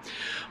frame.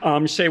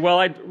 You say, well,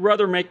 I'd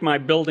rather make my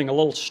building a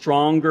little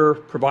stronger,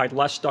 provide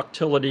less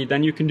ductility,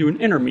 then you can do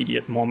an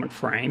intermediate moment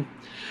frame.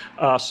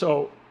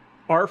 So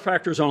R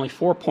factor is only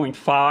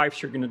 4.5,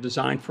 so you're going to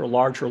design for a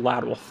larger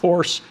lateral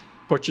force,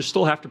 but you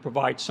still have to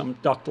provide some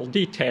ductile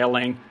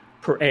detailing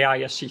per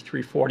AISC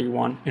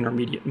 341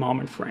 intermediate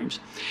moment frames.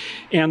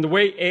 And the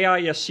way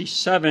AISC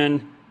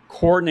 7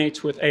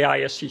 coordinates with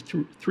AISC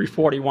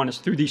 341 is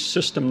through these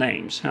system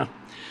names.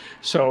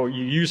 So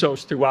you use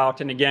those throughout,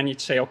 and again,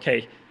 you'd say,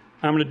 okay,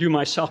 I'm going to do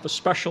myself a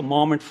special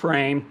moment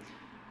frame.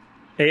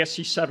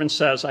 ASC 7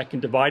 says I can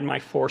divide my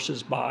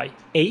forces by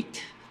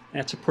 8.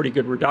 That's a pretty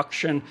good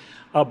reduction.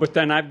 But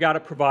then I've got to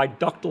provide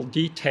ductile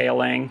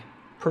detailing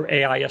per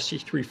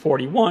AISC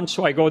 341.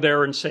 So I go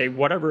there and say,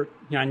 whatever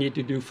I need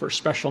to do for a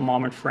special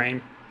moment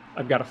frame,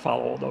 I've got to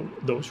follow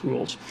those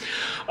rules.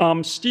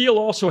 Steel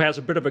also has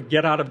a bit of a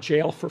get out of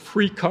jail for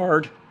free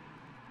card.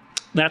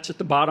 That's at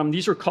the bottom.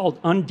 These are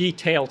called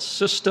undetailed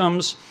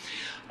systems.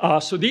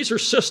 So these are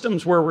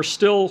systems where we're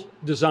still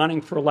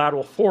designing for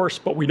lateral force,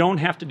 but we don't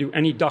have to do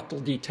any ductile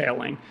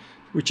detailing.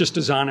 We just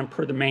design them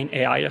per the main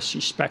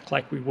AISC spec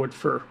like we would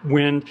for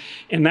wind.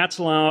 And that's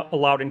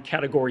allowed in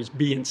categories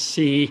B and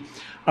C.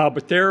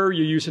 But there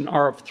you use an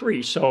R of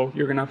 3, so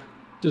you're going to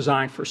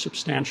design for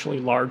substantially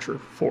larger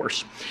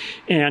force.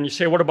 And you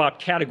say, what about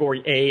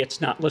category A?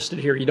 It's not listed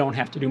here. You don't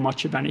have to do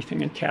much of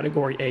anything in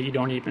category A. You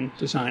don't even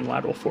design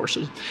lateral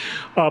forces.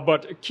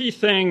 But a key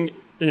thing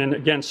in,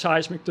 again,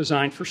 seismic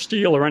design for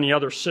steel or any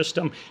other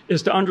system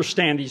is to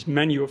understand these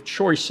menu of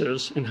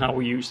choices and how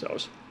we use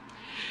those.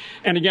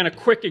 And again, a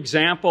quick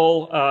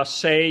example,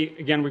 say,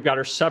 again, we've got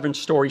our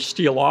 7-story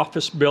steel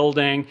office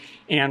building,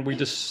 and we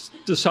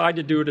decide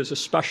to do it as a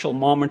special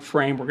moment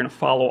frame. We're going to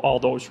follow all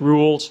those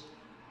rules.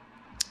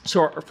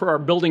 So for our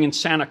building in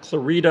Santa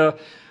Clarita,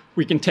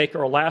 we can take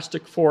our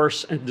elastic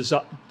force and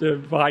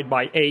divide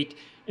by 8.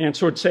 And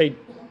so it'd say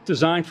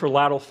design for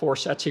lateral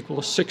force, that's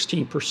equal to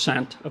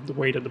 16% of the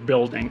weight of the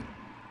building.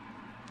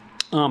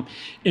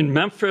 In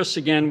Memphis,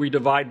 again, we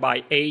divide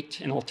by 8,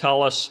 and it'll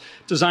tell us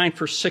design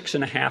for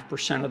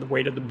 6.5% of the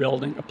weight of the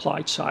building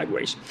applied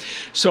sideways.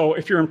 So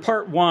if you're in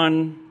part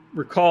 1,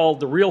 recall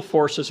the real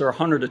forces are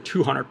 100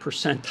 to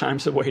 200%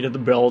 times the weight of the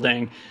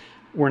building.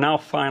 We're now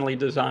finally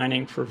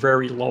designing for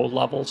very low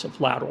levels of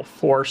lateral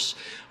force.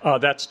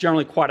 That's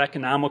generally quite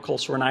economical,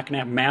 so we're not going to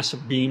have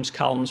massive beams,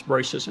 columns,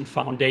 braces, and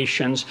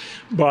foundations.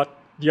 But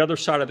the other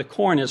side of the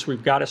coin is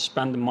we've got to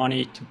spend the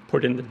money to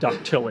put in the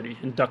ductility,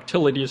 and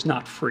ductility is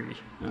not free.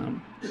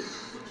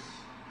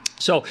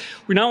 So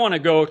we now want to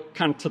go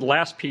kind of to the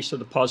last piece of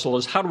the puzzle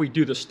is how do we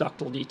do this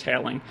ductile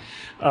detailing?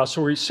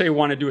 So we say we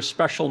want to do a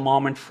special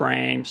moment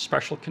frame,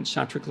 special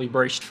concentrically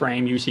braced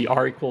frame, use the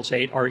R equals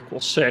 8, R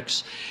equals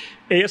 6.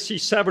 ASC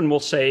 7 will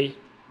say,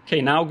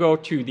 okay, now go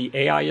to the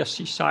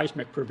AISC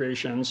seismic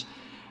provisions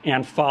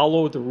and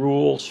follow the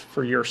rules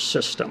for your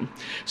system.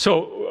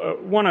 So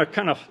want to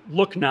kind of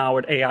look now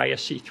at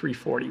AISC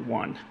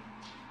 341.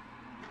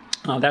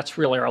 That's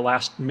really our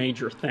last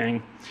major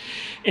thing.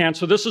 And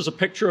so this is a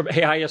picture of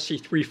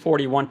AISC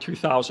 341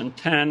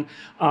 2010.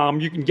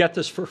 You can get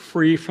this for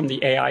free from the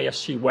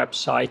AISC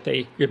website.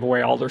 They give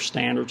away all their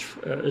standards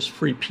as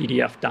free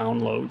PDF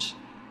downloads.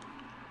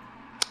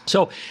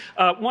 So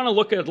I want to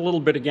look at it a little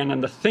bit again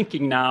in the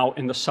thinking now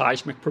in the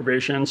seismic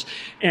provisions.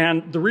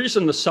 And the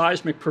reason the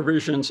seismic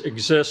provisions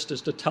exist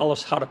is to tell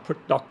us how to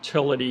put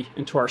ductility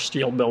into our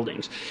steel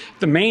buildings.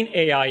 The main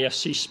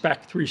AISC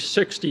spec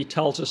 360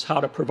 tells us how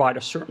to provide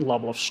a certain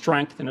level of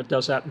strength, and it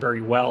does that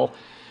very well.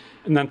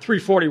 And then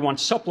 341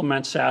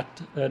 supplements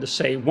that to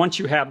say once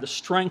you have the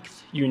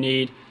strength you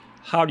need,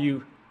 how do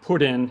you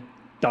put in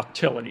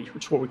ductility,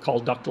 which is what we call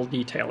ductile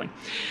detailing.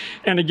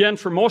 And again,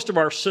 for most of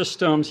our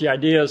systems, the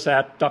idea is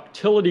that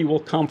ductility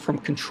will come from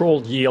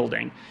controlled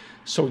yielding.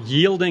 So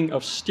yielding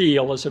of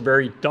steel is a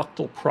very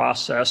ductile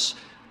process.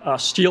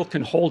 Steel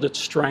can hold its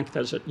strength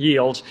as it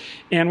yields.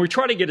 And we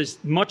try to get as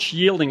much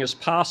yielding as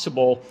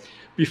possible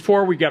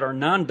before we get our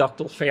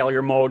non-ductile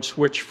failure modes,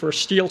 which for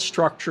steel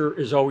structure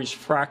is always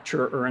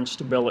fracture or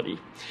instability.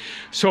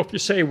 So if you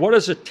say, what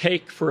does it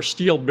take for a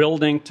steel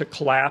building to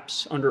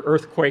collapse under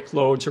earthquake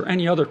loads or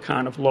any other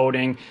kind of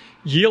loading?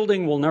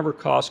 Yielding will never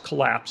cause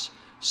collapse.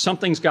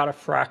 Something's got to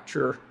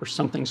fracture or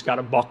something's got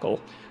to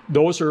buckle.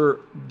 Those are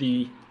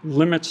the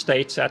limit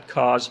states that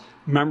cause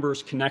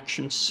members,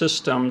 connections,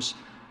 systems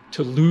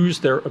to lose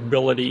their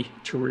ability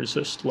to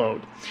resist load.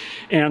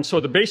 And so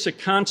the basic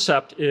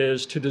concept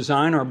is to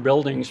design our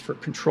buildings for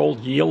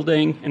controlled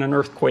yielding. In an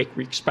earthquake,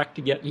 we expect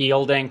to get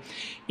yielding,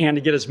 and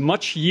to get as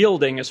much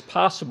yielding as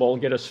possible,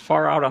 get as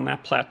far out on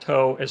that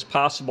plateau as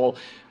possible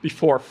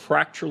before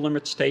fracture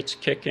limit states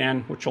kick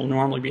in, which will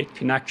normally be at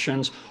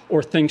connections,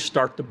 or things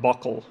start to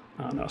buckle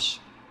on us.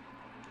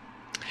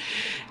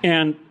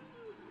 And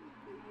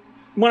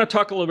I want to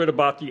talk a little bit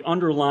about the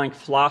underlying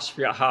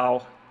philosophy of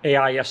how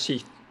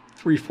AISC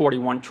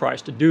 341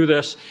 tries to do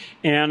this,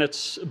 and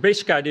it's a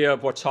basic idea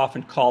of what's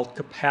often called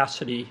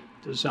capacity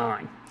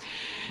design.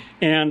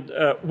 And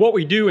what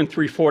we do in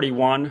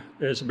 341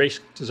 is a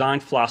basic design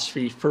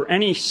philosophy for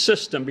any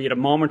system, be it a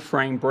moment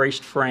frame,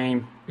 braced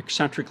frame,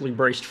 eccentrically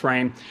braced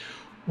frame.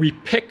 We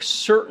pick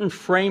certain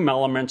frame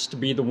elements to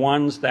be the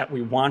ones that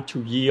we want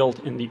to yield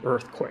in the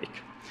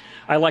earthquake.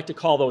 I like to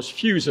call those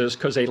fuses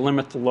because they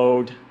limit the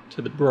load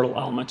to the brittle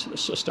elements of the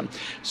system.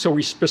 So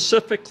we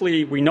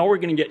know we're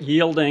going to get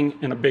yielding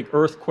in a big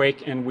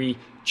earthquake, and we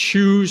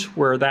choose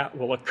where that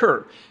will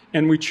occur.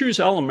 And we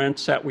choose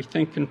elements that we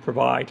think can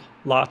provide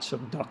lots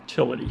of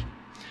ductility.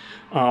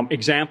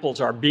 Examples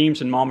are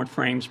beams and moment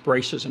frames,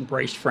 braces and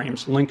braced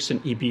frames, links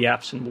and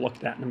EBFs, and we'll look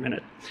at that in a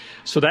minute.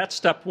 So that's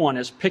step one,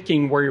 is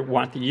picking where you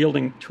want the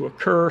yielding to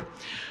occur.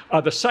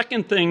 The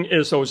second thing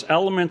is those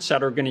elements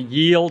that are going to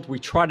yield, we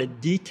try to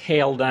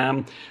detail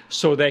them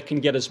so they can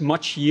get as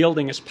much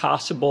yielding as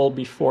possible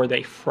before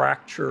they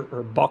fracture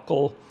or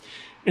buckle.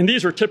 And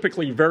these are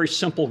typically very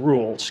simple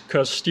rules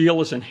because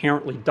steel is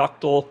inherently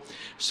ductile.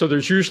 So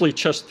there's usually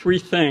just three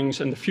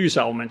things in the fuse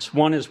elements.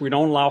 One is we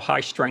don't allow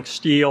high strength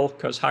steel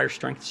because higher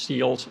strength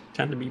steels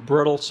tend to be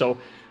brittle. So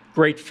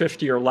grade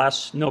 50 or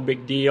less, no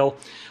big deal.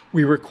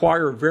 We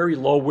require very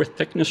low width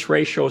thickness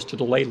ratios to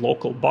delay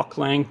local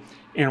buckling.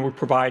 And we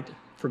provide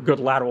for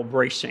good lateral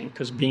bracing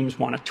because beams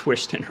want to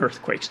twist in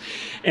earthquakes.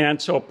 And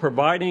so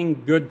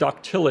providing good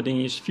ductility in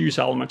these fuse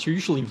elements are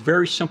usually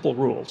very simple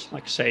rules,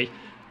 like say,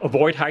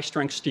 avoid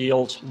high-strength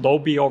steels, low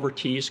B over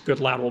T's,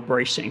 good lateral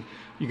bracing.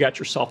 You got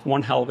yourself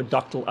one hell of a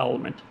ductile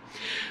element.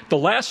 The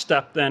last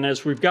step then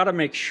is we've got to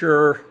make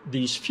sure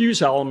these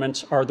fuse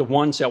elements are the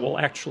ones that will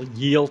actually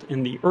yield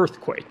in the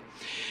earthquake.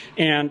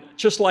 And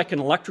just like an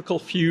electrical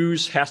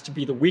fuse has to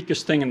be the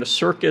weakest thing in the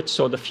circuit,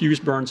 so the fuse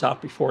burns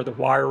out before the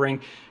wiring,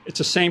 it's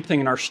the same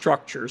thing in our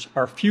structures.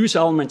 Our fuse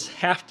elements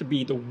have to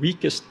be the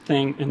weakest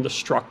thing in the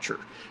structure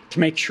to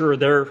make sure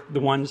they're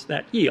the ones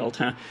that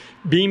yield.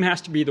 Beam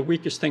has to be the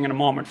weakest thing in a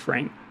moment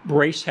frame.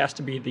 Brace has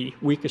to be the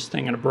weakest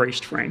thing in a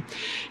braced frame.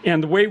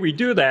 And the way we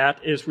do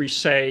that is we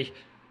say,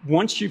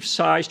 once you've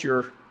sized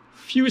your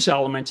fuse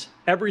elements,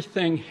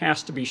 everything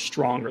has to be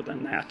stronger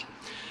than that.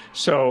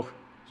 So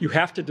you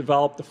have to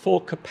develop the full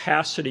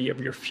capacity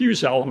of your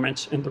fuse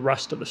elements in the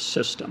rest of the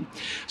system.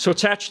 So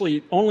it's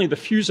actually only the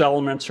fuse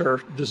elements are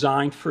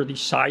designed for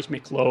these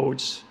seismic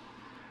loads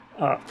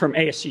from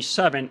ASC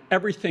 7.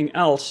 Everything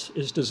else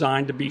is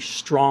designed to be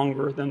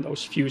stronger than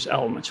those fuse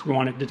elements. We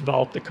wanted to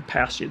develop the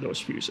capacity of those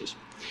fuses.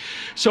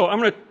 So I'm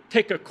going to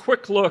take a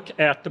quick look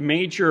at the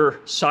major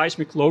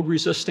seismic load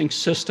resisting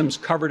systems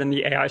covered in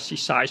the AIC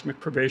seismic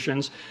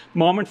provisions: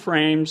 moment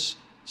frames,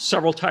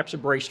 several types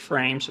of braced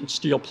frames, and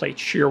steel plate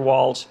shear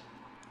walls.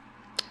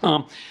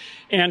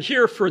 And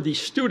here for the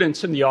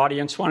students in the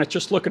audience, want to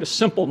just look at a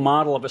simple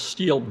model of a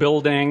steel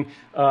building.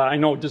 I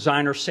know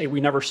designers say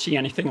we never see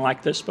anything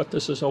like this, but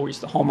this is always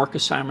the homework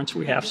assignments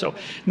we have. So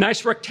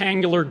nice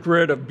rectangular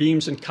grid of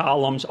beams and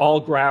columns, all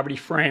gravity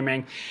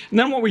framing. And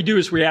then what we do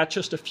is we add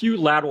just a few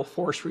lateral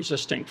force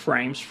resisting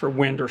frames for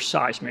wind or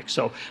seismic.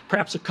 So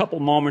perhaps a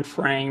couple moment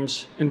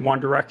frames in one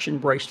direction,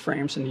 braced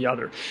frames in the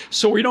other.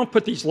 So we don't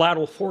put these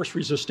lateral force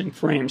resisting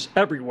frames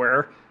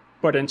everywhere,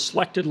 but in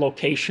selected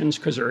locations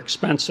because they're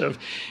expensive.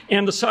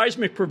 And the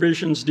seismic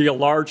provisions deal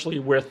largely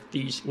with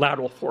these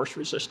lateral force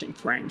resisting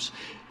frames.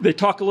 They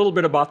talk a little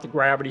bit about the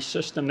gravity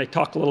system, they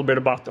talk a little bit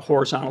about the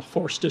horizontal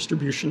force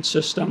distribution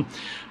system,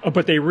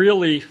 but they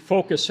really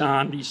focus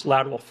on these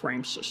lateral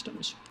frame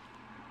systems.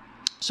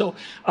 So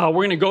we're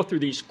going to go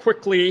through these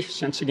quickly,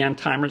 since again,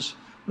 timers,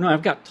 no,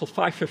 I've got till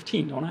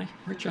 5:15, don't I?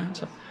 Right, John?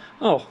 So,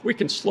 oh, we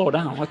can slow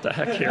down. What the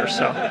heck here?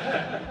 So,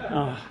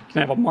 can I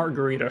have a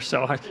margarita?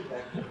 So,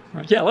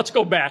 yeah, let's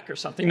go back or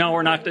something. No,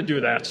 we're not going to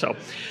do that. So,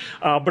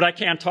 but I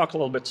can talk a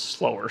little bit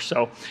slower.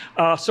 So,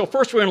 so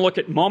first we're going to look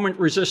at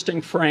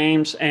moment-resisting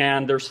frames,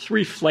 and there's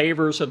three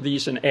flavors of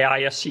these in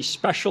AISC: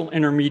 special,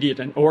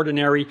 intermediate, and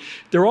ordinary.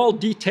 They're all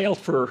detailed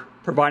for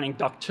providing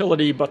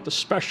ductility, but the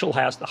special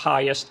has the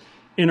highest.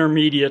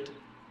 Intermediate,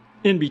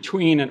 in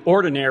between, and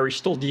ordinary,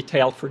 still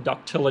detailed for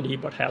ductility,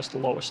 but has the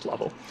lowest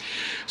level.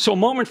 So a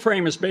moment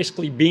frame is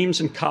basically beams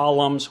and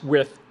columns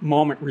with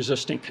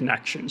moment-resisting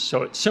connections.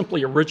 So it's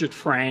simply a rigid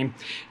frame,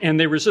 and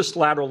they resist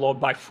lateral load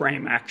by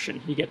frame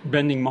action. You get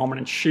bending, moment,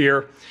 and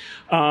shear.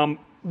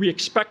 We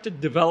expect to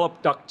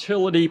develop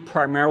ductility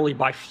primarily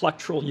by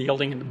flexural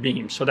yielding in the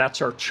beam. So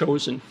that's our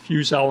chosen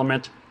fuse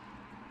element.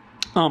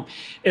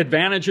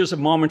 Advantages of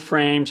moment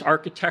frames: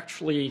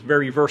 architecturally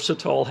very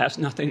versatile, has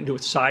nothing to do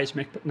with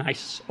seismic, but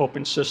nice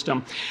open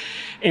system,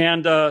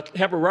 and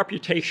have a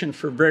reputation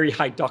for very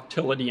high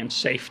ductility and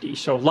safety.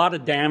 So a lot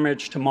of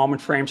damage to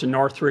moment frames in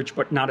Northridge,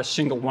 but not a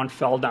single one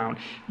fell down.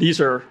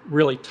 These are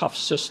really tough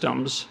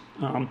systems.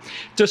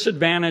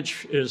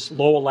 Disadvantage is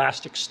low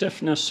elastic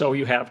stiffness, so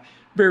you have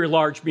very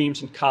large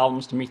beams and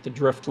columns to meet the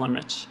drift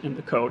limits in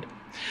the code.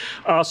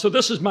 So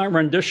this is my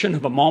rendition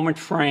of a moment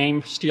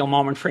frame, steel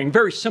moment frame.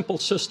 Very simple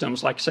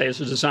systems, like say as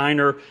a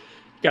designer,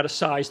 you got to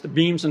size the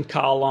beams and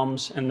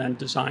columns and then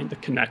design the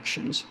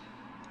connections.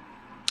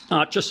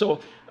 Just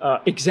so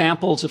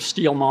examples of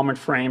steel moment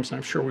frames, and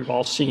I'm sure we've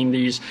all seen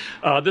these.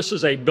 This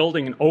is a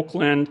building in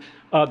Oakland.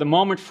 The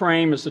moment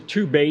frame is the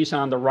two bays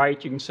on the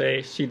right. You can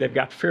see they've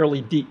got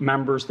fairly deep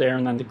members there,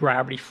 and then the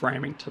gravity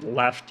framing to the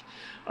left.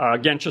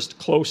 Again, just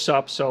close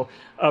up, so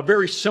a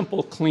very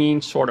simple,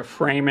 clean sort of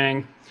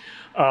framing.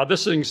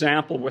 This is an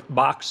example with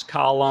box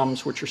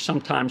columns, which are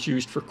sometimes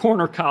used for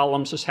corner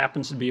columns. This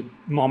happens to be a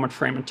moment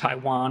frame in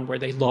Taiwan where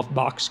they love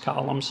box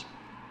columns.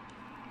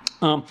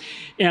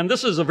 And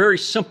this is a very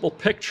simple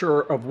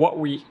picture of what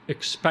we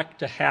expect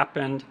to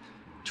happen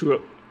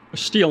to a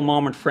steel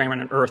moment frame in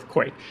an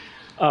earthquake.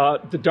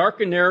 The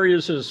darkened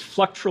areas is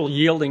flexural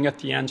yielding at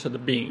the ends of the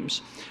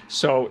beams.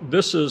 So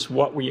this is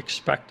what we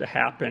expect to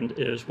happen,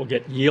 is we'll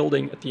get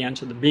yielding at the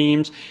ends of the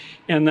beams.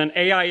 And then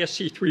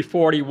AISC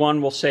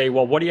 341 will say,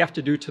 well, what do you have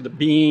to do to the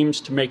beams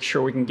to make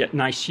sure we can get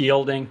nice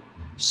yielding?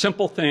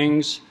 Simple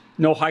things,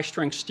 no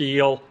high-strength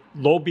steel,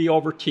 low B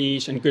over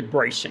T's, and good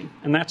bracing.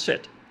 And that's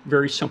it.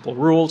 Very simple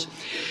rules.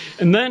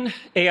 And then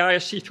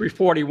AISC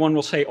 341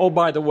 will say, oh,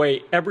 by the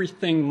way,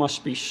 everything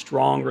must be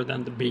stronger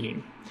than the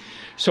beam.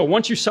 So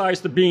once you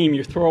size the beam,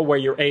 you throw away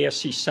your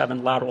ASC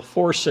 7 lateral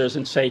forces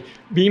and say,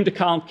 beam to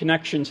column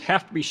connections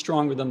have to be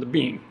stronger than the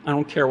beam. I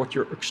don't care what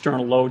your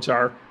external loads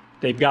are.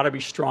 They've got to be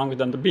stronger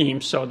than the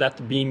beam so that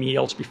the beam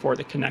yields before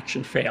the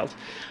connection fails.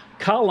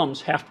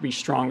 Columns have to be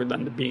stronger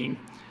than the beam,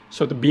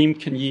 so the beam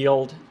can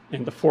yield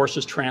and the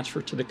forces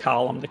transfer to the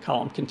column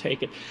can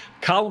take it.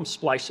 Column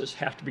splices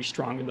have to be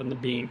stronger than the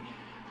beam.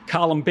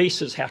 Column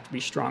bases have to be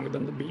stronger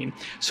than the beam.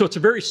 So it's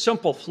a very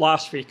simple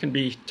philosophy. It can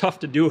be tough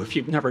to do if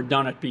you've never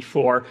done it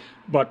before,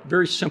 but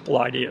very simple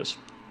ideas.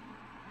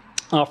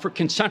 For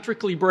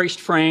concentrically braced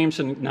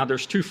frames, and now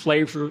there's two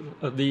flavors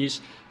of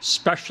these,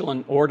 special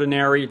and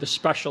ordinary, the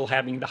special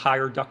having the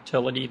higher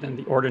ductility than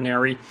the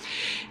ordinary.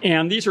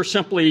 And these are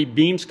simply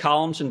beams,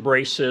 columns, and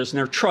braces, and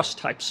they're truss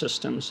type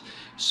systems.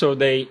 So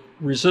they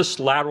resist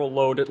lateral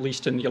load, at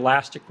least in the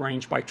elastic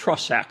range, by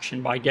truss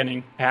action, by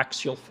getting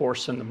axial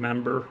force in the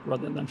member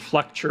rather than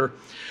flexure.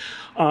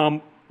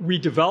 We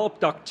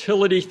develop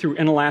ductility through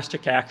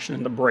inelastic action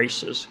in the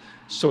braces.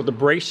 So the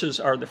braces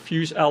are the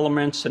fuse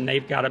elements, and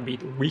they've got to be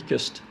the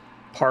weakest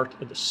part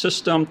of the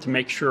system to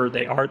make sure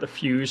they are the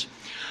fuse.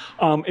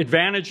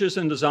 Advantages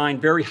in design,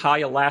 very high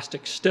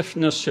elastic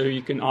stiffness, so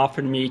you can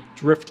often meet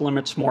drift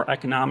limits more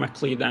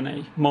economically than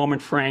a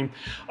moment frame.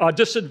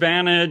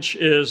 Disadvantage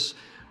is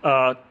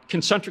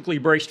concentrically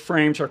braced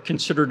frames are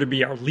considered to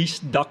be our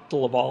least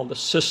ductile of all the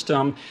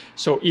system.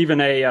 So even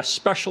a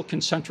special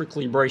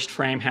concentrically braced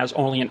frame has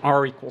only an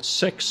R equals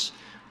 6,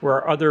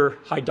 where other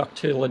high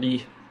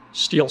ductility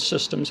steel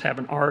systems have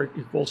an R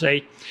equals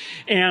 8.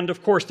 And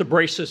of course, the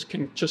braces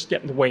can just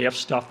get in the way of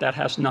stuff. That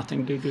has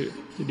nothing to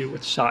do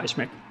with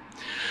seismic.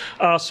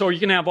 So you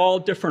can have all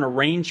different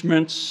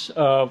arrangements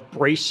of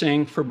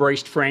bracing for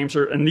braced frames,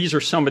 and these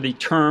are some of the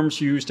terms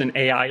used in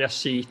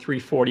AISC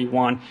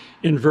 341,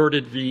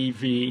 inverted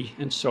V,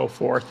 and so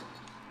forth.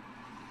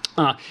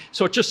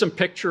 So it's just some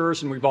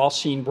pictures, and we've all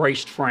seen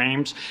braced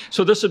frames.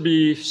 So this would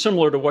be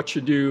similar to what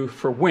you do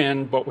for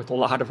wind, but with a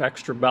lot of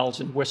extra bells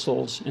and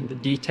whistles in the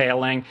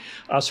detailing.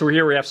 So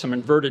here we have some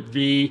inverted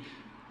V,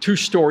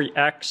 two-story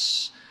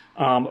X,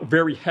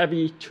 very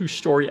heavy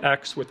two-story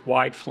X with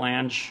wide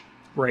flange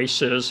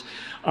braces.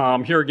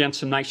 Here again,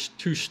 some nice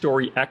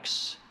two-story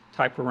X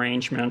type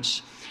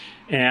arrangements.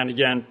 And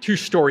again,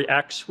 two-story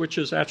X, which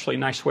is actually a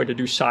nice way to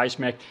do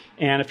seismic.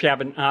 And if you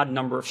have an odd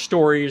number of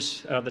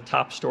stories, the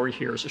top story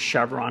here is a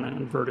chevron and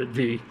inverted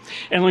V.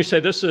 And let me say,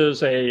 this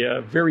is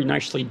a very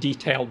nicely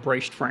detailed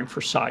braced frame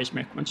for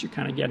seismic once you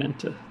kind of get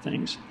into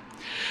things.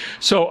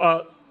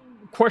 So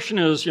question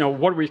is,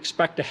 what do we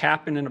expect to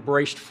happen in a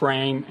braced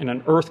frame in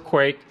an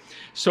earthquake?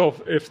 So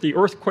if the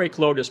earthquake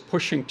load is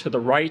pushing to the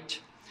right,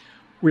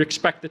 we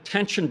expect the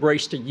tension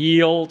brace to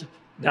yield.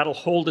 That'll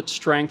hold its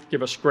strength,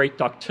 give us great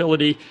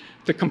ductility.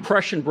 The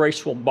compression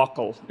brace will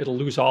buckle. It'll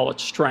lose all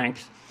its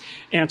strength.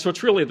 And so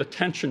it's really the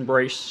tension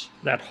brace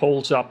that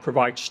holds up,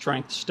 provides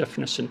strength,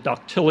 stiffness, and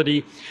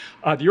ductility.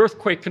 The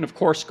earthquake can, of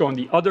course, go in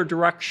the other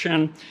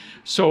direction.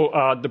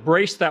 So the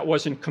brace that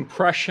was in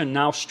compression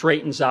now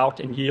straightens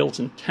out and yields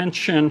in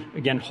tension,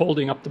 again,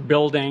 holding up the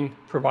building,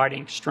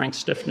 providing strength,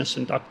 stiffness,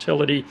 and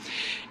ductility.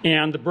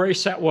 And the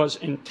brace that was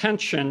in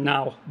tension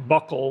now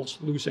buckles,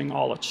 losing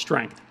all its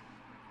strength.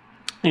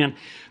 And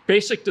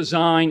basic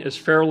design is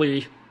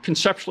fairly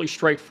conceptually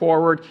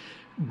straightforward.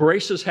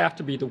 Braces have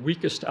to be the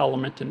weakest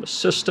element in the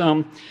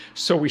system.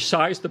 So we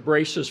size the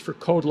braces for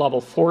code level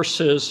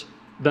forces,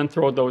 then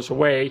throw those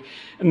away.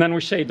 And then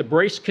we say the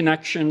brace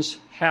connections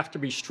have to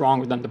be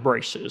stronger than the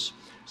braces.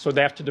 So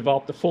they have to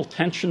develop the full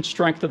tension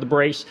strength of the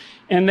brace,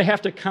 and they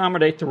have to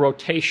accommodate the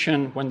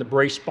rotation when the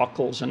brace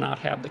buckles and not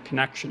have the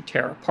connection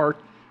tear apart.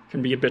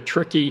 Can be a bit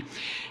tricky.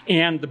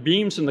 And the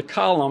beams and the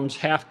columns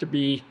have to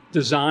be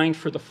designed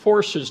for the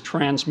forces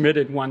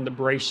transmitted when the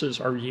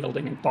braces are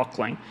yielding and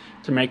buckling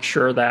to make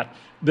sure that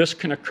this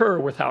can occur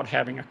without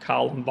having a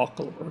column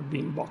buckle or a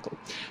beam buckle.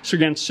 So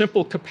again,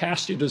 simple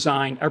capacity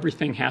design,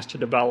 everything has to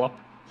develop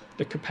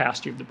the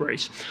capacity of the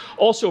brace.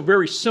 Also, a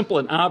very simple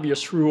and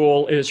obvious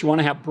rule is you want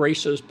to have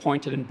braces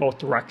pointed in both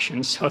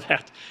directions so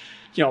that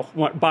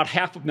about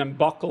half of them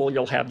buckle,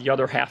 you'll have the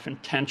other half in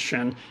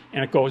tension,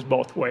 and it goes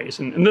both ways.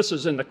 And this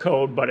is in the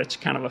code, but it's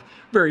kind of a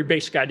very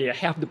basic idea.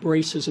 Have the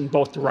braces in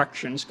both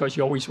directions because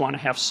you always want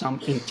to have some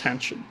in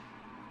tension.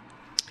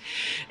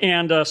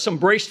 And some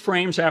braced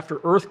frames after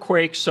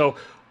earthquakes. So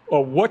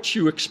what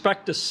you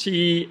expect to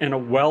see in a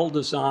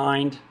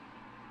well-designed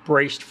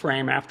braced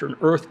frame after an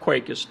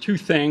earthquake is two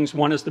things.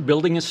 One is the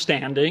building is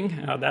standing,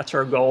 that's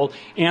our goal,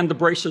 and the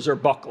braces are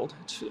buckled.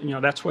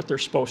 That's what they're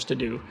supposed to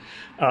do.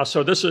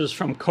 So this is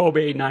from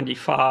Kobe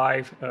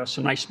 95,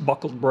 some nice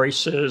buckled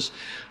braces,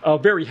 a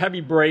very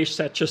heavy brace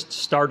that just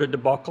started to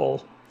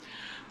buckle.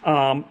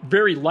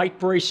 Very light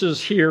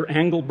braces here,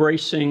 angle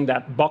bracing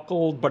that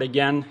buckled, but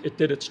again, it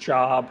did its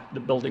job,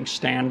 the building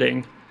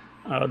standing.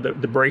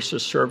 The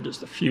braces served as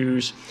the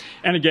fuse.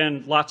 And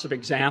again, lots of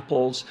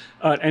examples.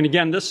 And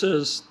again, this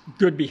is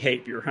good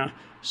behavior, huh?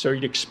 So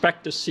you'd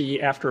expect to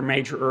see, after a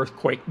major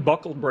earthquake,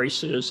 buckled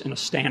braces in a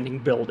standing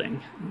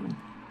building.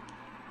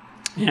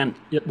 And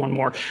yet one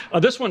more.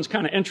 This one's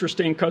kind of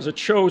interesting because it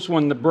shows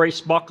when the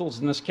brace buckles,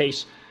 in this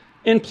case,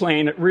 in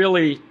plane, it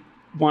really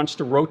wants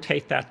to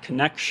rotate that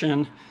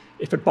connection.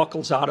 If it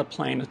buckles out of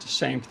plane, it's the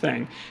same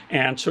thing.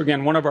 And so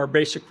again, one of our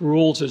basic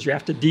rules is you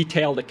have to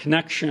detail the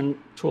connection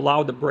to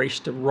allow the brace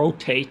to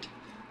rotate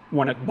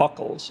when it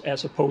buckles,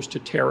 as opposed to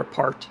tear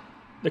apart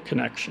the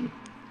connection.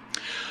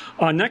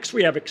 Next,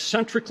 we have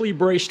eccentrically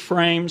braced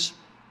frames.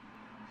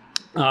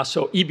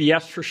 So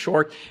EBFs for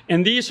short.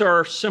 And these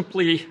are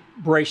simply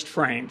braced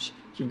frames.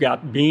 You've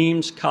got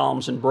beams,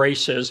 columns, and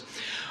braces.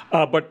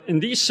 But in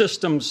these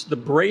systems, the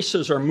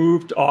braces are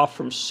moved off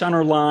from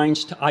center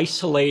lines to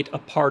isolate a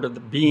part of the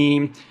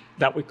beam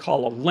that we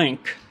call a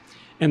link.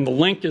 And the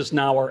link is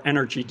now our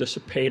energy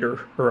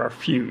dissipator, or our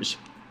fuse.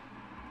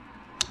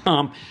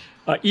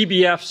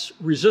 EBFs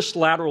resist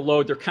lateral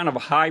load. They're kind of a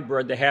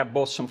hybrid. They have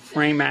both some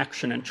frame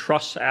action and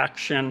truss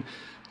action.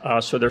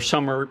 So they're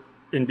somewhere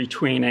in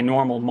between a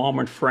normal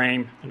moment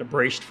frame and a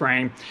braced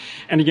frame.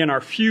 And again,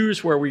 our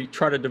fuse, where we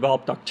try to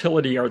develop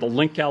ductility, are the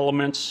link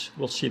elements.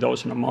 We'll see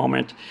those in a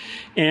moment.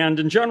 And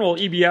in general,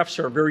 EBFs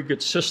are very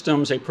good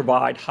systems. They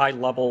provide high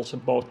levels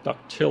of both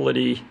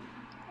ductility,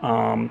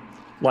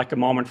 like a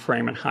moment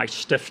frame, and high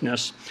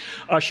stiffness.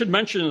 I should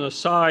mention on the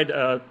side,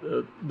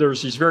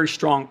 there's these very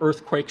strong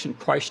earthquakes in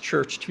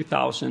Christchurch,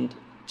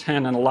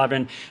 2010 and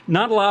 11.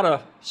 Not a lot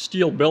of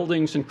steel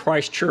buildings in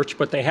Christchurch,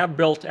 but they have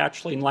built,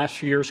 actually, in the last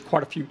few years,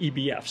 quite a few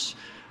EBFs.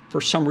 For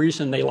some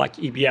reason, they like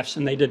EBFs,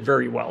 and they did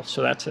very well.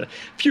 So that's a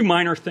few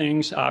minor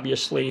things,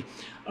 obviously,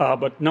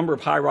 but number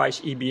of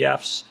high-rise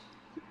EBFs,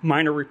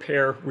 minor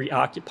repair,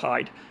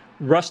 reoccupied.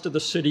 Rest of the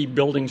city,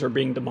 buildings are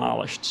being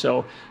demolished.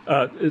 So,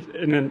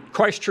 and then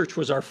Christchurch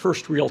was our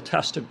first real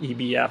test of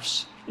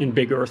EBFs in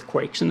big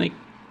earthquakes, and they,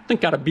 I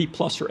think, got a B+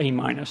 or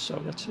A-,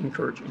 so that's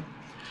encouraging.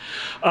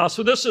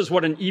 So this is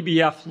what an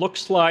EBF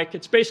looks like.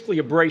 It's basically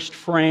a braced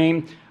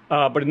frame,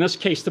 but in this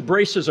case, the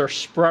braces are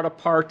spread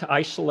apart to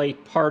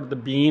isolate part of the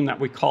beam that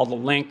we call the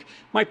link.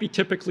 Might be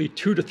typically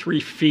 2 to 3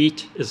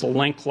 feet is the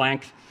link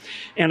length.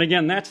 And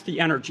again, that's the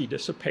energy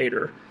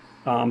dissipator.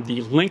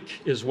 The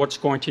link is what's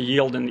going to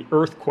yield in the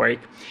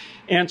earthquake.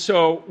 And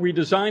so we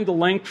designed the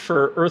link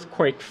for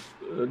earthquake,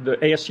 the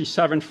ASC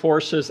 7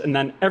 forces, and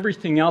then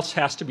everything else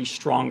has to be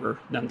stronger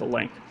than the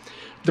link.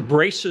 The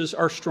braces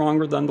are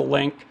stronger than the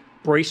link.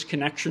 Brace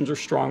connections are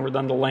stronger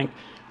than the link.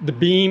 The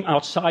beam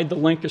outside the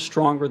link is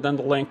stronger than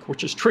the link,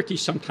 which is tricky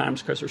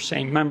sometimes because they're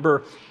same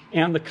member,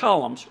 and the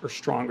columns are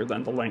stronger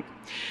than the link.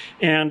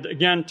 And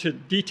again, to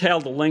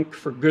detail the link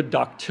for good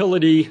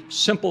ductility,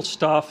 simple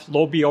stuff,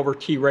 low B over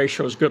T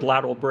ratios, good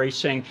lateral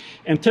bracing,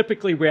 and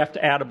typically we have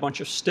to add a bunch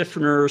of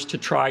stiffeners to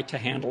try to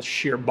handle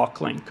shear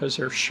buckling because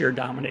they're shear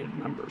dominated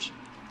members.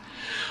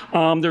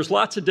 There's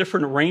lots of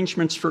different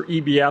arrangements for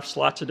EBFs,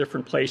 lots of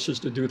different places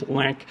to do the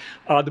link.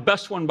 The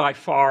best one by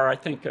far, I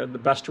think the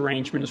best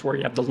arrangement is where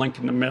you have the link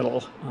in the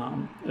middle.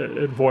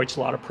 It avoids a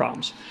lot of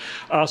problems.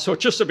 So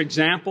just some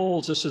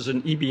examples. This is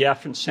an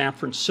EBF in San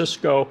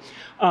Francisco.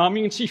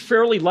 You can see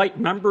fairly light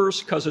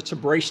members because it's a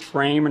braced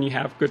frame and you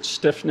have good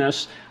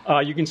stiffness.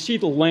 You can see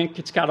the link.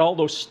 It's got all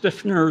those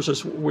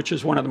stiffeners, which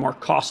is one of the more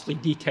costly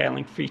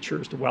detailing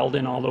features, to weld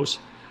in all those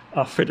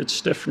fitted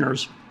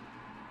stiffeners.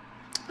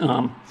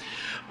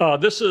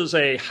 This is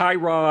a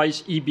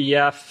high-rise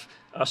EBF,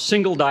 a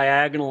single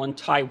diagonal in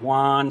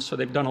Taiwan. So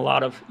they've done a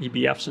lot of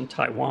EBFs in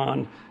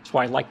Taiwan. That's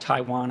why I like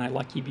Taiwan. I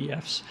like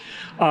EBFs.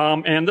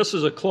 And this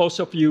is a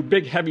close-up view,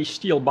 big, heavy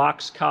steel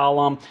box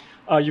column.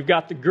 You've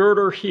got the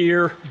girder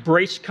here,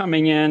 brace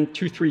coming in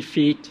 2-3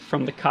 feet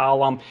from the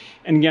column.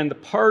 And again, the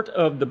part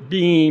of the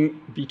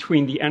beam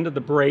between the end of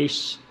the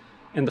brace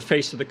and the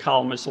face of the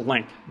column is the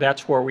link.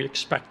 That's where we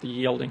expect the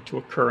yielding to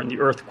occur in the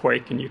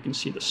earthquake, and you can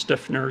see the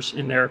stiffeners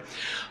in there.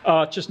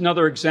 Just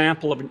another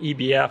example of an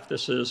EBF.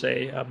 This is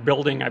a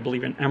building, I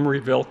believe, in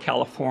Emeryville,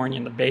 California,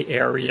 in the Bay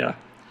Area.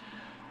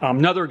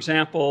 Another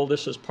example,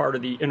 this is part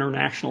of the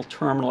international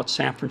terminal at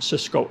San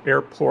Francisco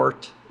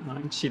Airport. You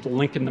can see the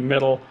link in the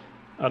middle,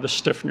 the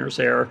stiffeners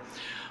there.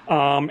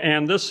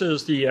 And this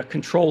is the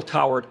control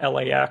tower at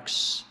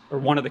LAX, or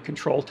one of the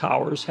control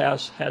towers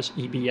has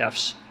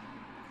EBFs.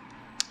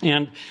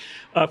 And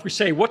if we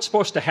say what's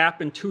supposed to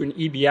happen to an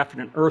EBF in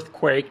an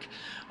earthquake,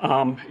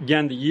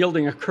 again, the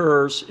yielding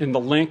occurs in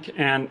the link,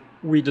 and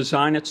we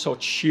design it so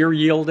it's shear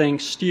yielding.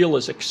 Steel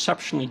is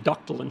exceptionally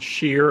ductile and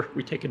shear.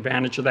 We take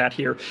advantage of that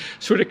here.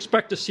 So we'd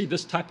expect to see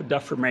this type of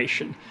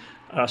deformation.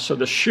 So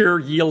the shear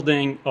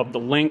yielding of the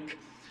link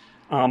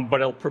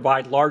but it'll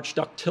provide large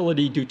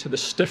ductility due to the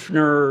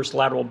stiffeners,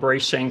 lateral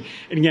bracing,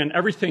 and again,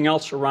 everything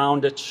else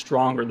around it's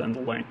stronger than the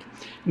link.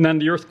 And then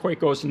the earthquake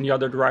goes in the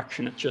other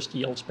direction, it just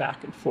yields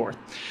back and forth.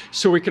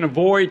 So we can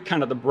avoid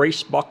kind of the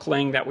brace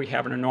buckling that we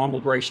have in a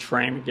normal braced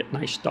frame and get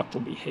nice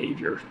ductile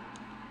behavior.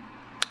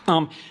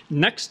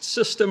 Next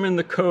system in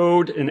the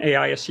code in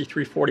AISC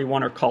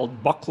 341 are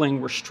called buckling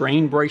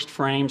restrained braced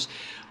frames.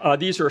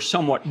 These are a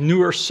somewhat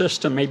newer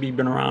system, maybe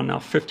been around now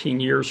 15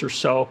 years or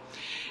so.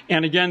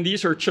 And again,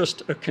 these are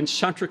just a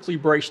concentrically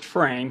braced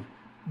frame,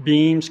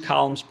 beams,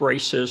 columns,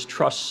 braces,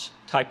 truss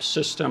type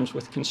systems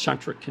with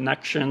concentric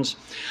connections.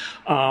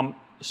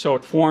 So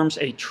it forms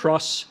a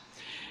truss.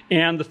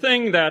 And the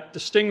thing that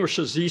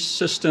distinguishes these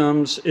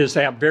systems is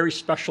they have very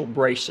special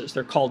braces.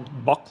 They're called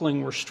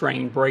buckling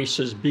restrained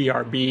braces,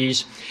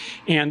 BRBs.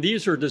 And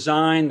these are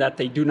designed that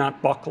they do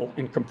not buckle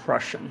in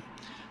compression.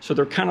 So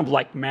they're kind of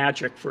like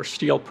magic for a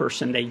steel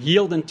person. They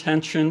yield in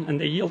tension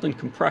and they yield in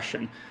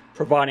compression,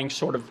 providing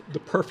sort of the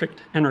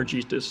perfect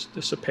energy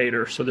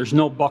dissipator. So there's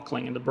no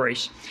buckling in the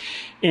brace.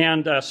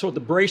 And so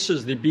the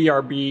braces, the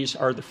BRBs,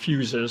 are the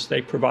fuses.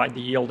 They provide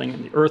the yielding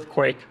in the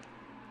earthquake.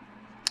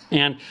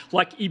 And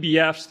like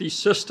EBFs, these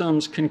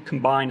systems can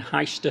combine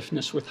high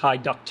stiffness with high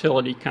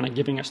ductility, kind of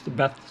giving us the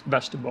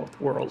best of both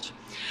worlds.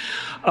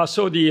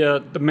 So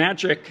the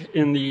magic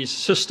in these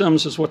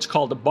systems is what's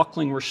called a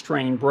buckling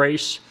restrained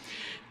brace.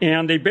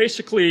 And they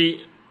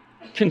basically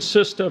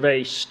consist of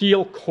a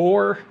steel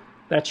core.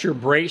 That's your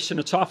brace, and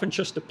it's often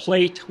just a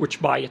plate,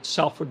 which by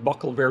itself would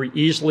buckle very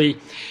easily.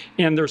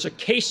 And there's a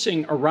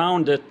casing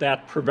around it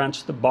that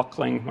prevents the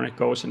buckling when it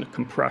goes into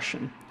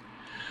compression.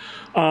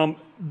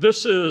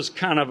 This is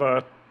kind of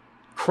a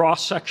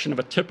cross-section of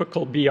a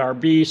typical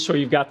BRB. So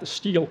you've got the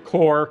steel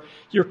core.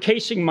 Your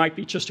casing might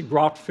be just a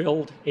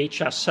grout-filled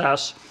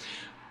HSS.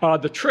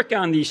 The trick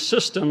on these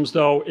systems,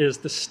 though, is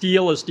the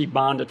steel is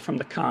debonded from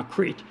the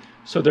concrete.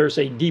 So there's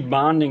a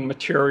debonding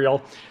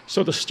material.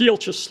 So the steel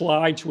just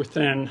slides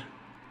within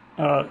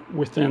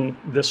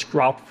this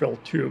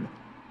grout-filled tube.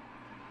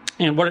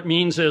 And what it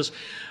means is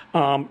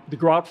the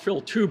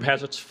grout-filled tube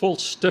has its full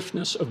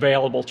stiffness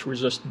available to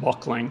resist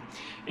buckling.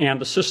 And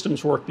the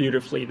systems work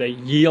beautifully. They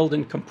yield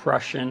in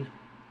compression,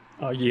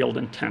 yield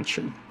in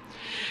tension.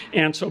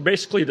 And so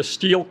basically the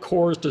steel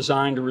core is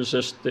designed to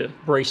resist the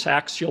brace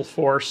axial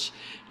force,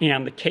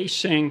 and the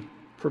casing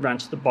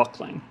prevents the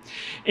buckling.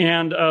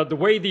 And the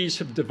way these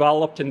have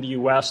developed in the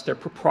US, they're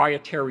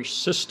proprietary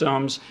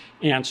systems.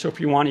 And so if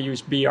you want to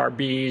use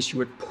BRBs, you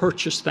would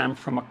purchase them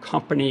from a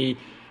company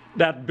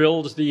that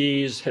builds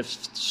these,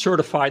 has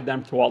certified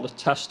them through all the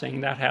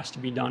testing. That has to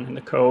be done in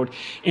the code.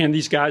 And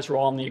these guys are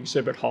all in the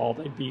exhibit hall.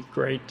 They'd be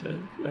great. You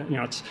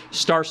know, it's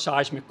Star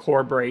Seismic,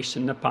 Core Brace,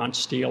 and Nippon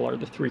Steel are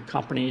the three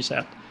companies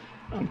that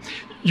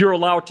you're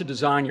allowed to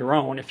design your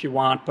own if you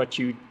want, but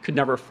you could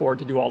never afford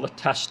to do all the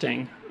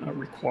testing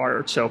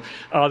required. So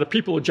the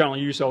people who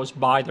generally use those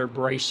buy their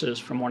braces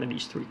from one of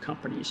these three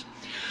companies.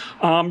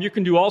 You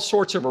can do all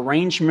sorts of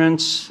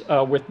arrangements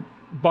with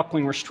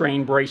buckling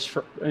restrained brace.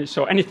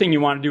 So anything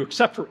you want to do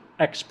except for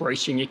X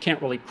bracing, you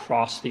can't really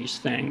cross these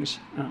things.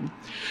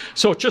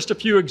 So just a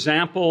few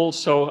examples.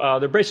 So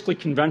they're basically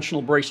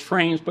conventional braced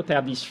frames, but they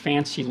have these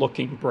fancy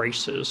looking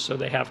braces. So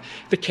they have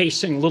the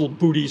casing, little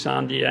booties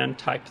on the end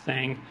type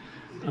thing.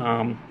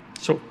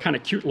 So kind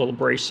of cute little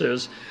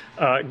braces.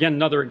 Again,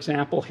 another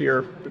example here,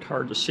 a bit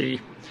hard to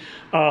see.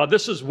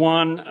 This is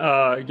one,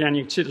 again,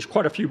 you can see there's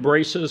quite a few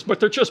braces,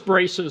 but they're just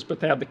braces, but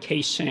they have the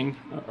casing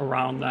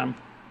around them.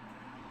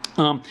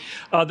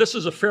 This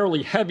is a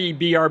fairly heavy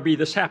BRB.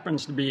 This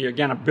happens to be,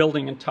 again, a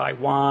building in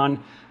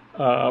Taiwan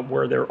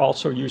where they're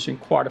also using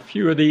quite a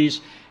few of these.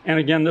 And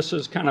again, this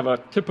is kind of a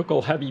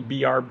typical heavy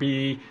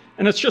BRB.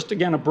 And it's just,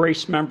 again, a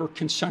brace member,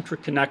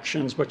 concentric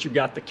connections, but you've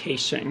got the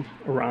casing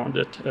around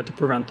it to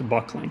prevent the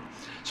buckling.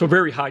 So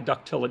very high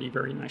ductility,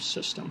 very nice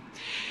system.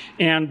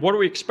 And what do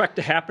we expect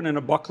to happen in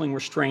a buckling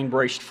restrained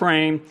braced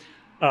frame?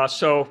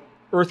 So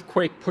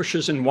earthquake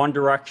pushes in one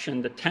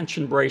direction, the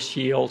tension brace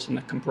yields, and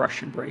the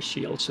compression brace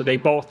yields. So they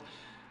both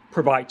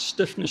provide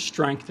stiffness,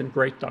 strength, and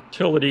great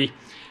ductility.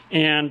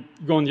 And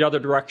going the other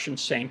direction,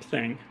 same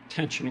thing,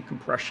 tension and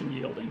compression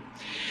yielding.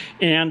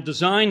 And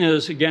design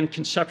is, again,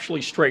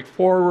 conceptually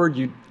straightforward.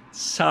 You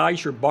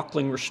size your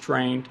buckling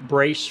restrained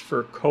brace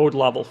for code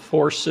level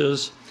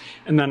forces,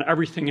 and then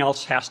everything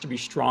else has to be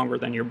stronger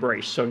than your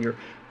brace. So your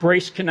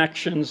brace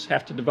connections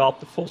have to develop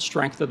the full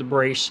strength of the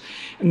brace,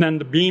 and then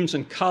the beams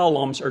and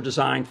columns are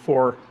designed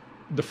for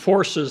the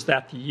forces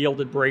that the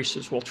yielded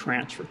braces will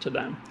transfer to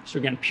them. So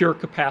again, pure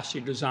capacity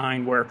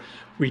design where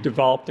we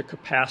develop the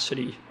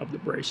capacity of the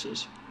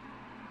braces.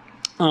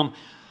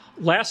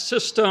 Last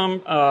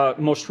system,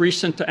 most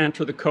recent to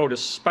enter the code, is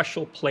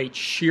special plate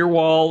shear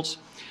walls.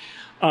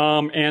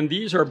 And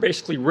these are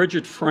basically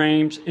rigid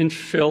frames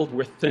infilled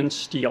with thin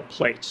steel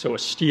plates, so a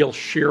steel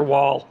shear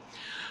wall.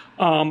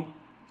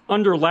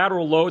 Under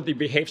lateral load, they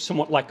behave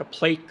somewhat like a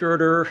plate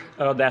girder,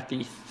 that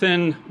the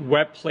thin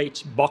web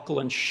plates buckle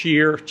and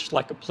shear, just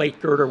like a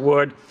plate girder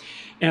would.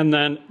 And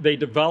then they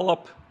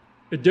develop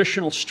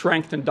additional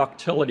strength and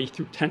ductility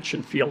through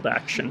tension field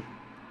action.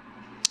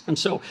 And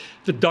so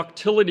the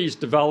ductility is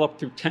developed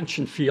through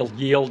tension field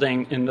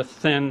yielding in the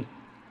thin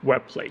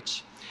web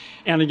plates.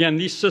 And again,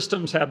 these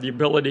systems have the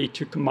ability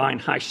to combine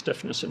high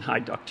stiffness and high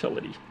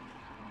ductility.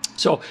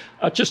 So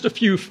just a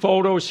few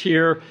photos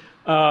here.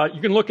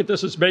 You can look at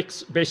this as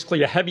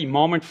basically a heavy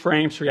moment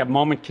frame, so you have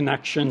moment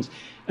connections,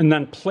 and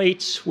then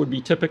plates would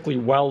be typically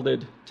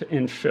welded to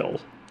infill.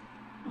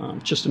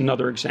 Just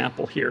another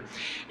example here.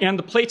 And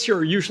the plates here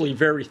are usually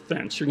very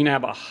thin, so you're going to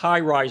have a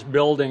high-rise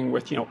building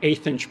with,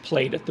 1/8-inch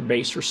plate at the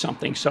base or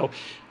something. So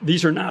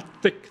these are not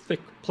thick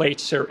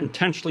plates. They're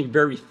intentionally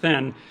very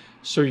thin,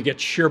 so you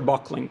get shear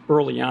buckling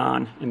early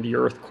on in the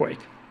earthquake.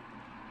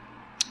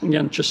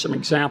 Again, just some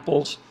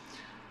examples.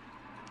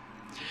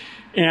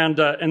 And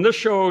this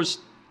shows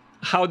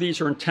how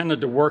these are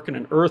intended to work in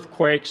an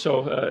earthquake.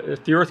 So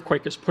if the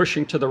earthquake is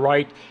pushing to the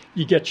right,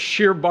 you get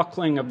shear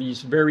buckling of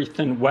these very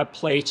thin web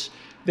plates.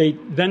 They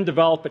then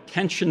develop a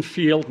tension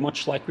field,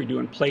 much like we do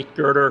in plate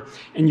girder,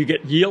 and you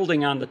get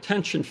yielding on the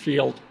tension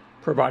field,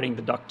 providing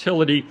the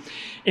ductility.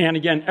 And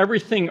again,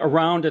 everything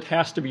around it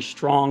has to be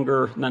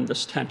stronger than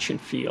this tension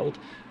field.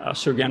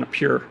 So again, a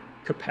pure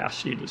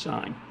capacity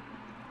design.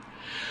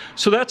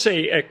 So that's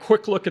a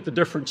quick look at the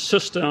different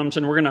systems,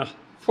 and we're going to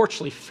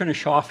fortunately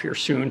finish off here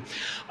soon.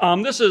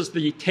 This is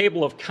the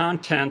table of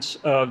contents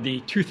of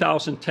the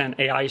 2010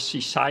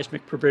 AIC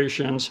seismic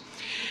provisions.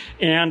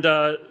 And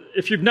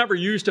if you've never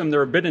used them,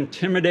 they're a bit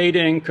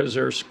intimidating because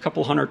there's a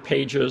couple hundred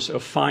pages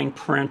of fine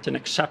print and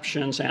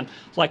exceptions, and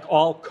like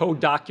all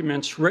code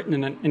documents, written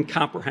in an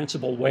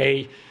incomprehensible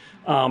way.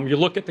 You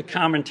look at the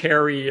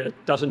commentary,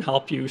 it doesn't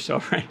help you,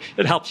 so right,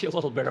 it helps you a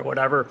little bit or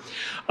whatever.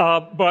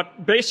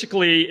 But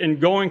basically, in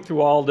going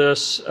through all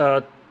this,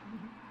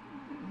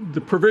 the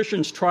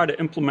provisions try to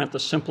implement the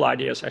simple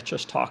ideas I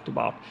just talked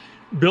about.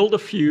 Build a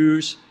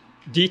fuse,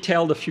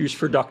 detail the fuse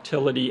for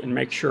ductility, and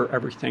make sure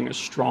everything is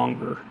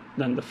stronger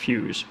than the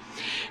fuse.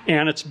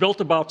 And it's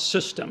built about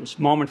systems,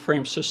 moment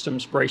frame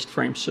systems, braced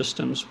frame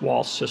systems,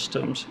 wall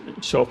systems,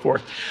 and so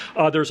forth.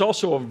 There's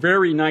also a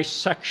very nice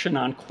section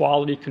on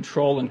quality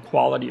control and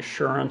quality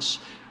assurance.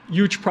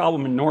 Huge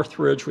problem in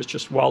Northridge was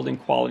just welding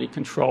quality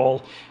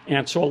control.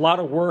 And so a lot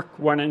of work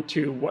went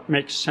into what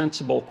makes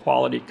sensible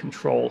quality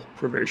control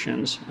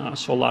provisions.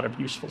 So a lot of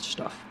useful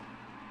stuff.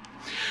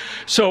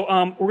 So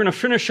we're going to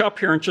finish up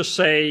here and just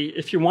say,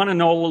 if you want to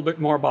know a little bit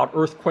more about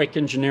earthquake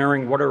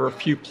engineering, what are a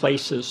few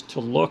places to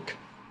look?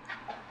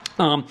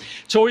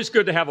 It's always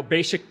good to have a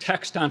basic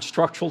text on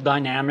structural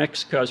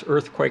dynamics because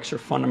earthquakes are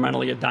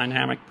fundamentally a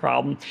dynamic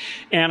problem.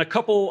 And a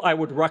couple I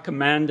would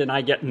recommend, and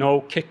I get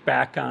no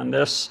kickback on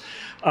this.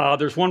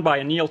 There's one by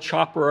Anil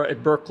Chopra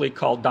at Berkeley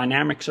called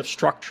Dynamics of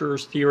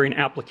Structures, Theory and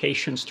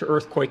Applications to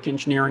Earthquake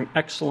Engineering.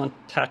 Excellent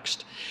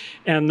text.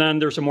 And then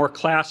there's a more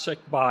classic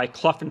by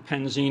Clough and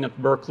Penzine at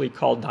Berkeley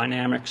called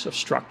Dynamics of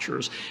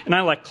Structures. And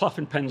I like Clough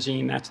and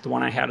Penzine. That's the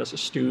one I had as a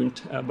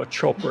student, but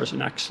Chopra is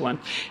an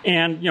excellent.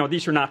 And,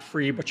 these are not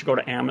free, but you go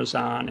to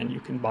Amazon and you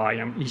can buy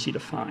them, easy to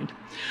find.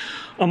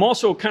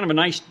 Also kind of a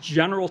nice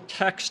general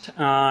text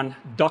on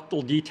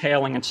ductile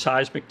detailing and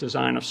seismic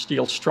design of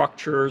steel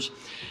structures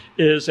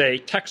is a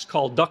text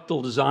called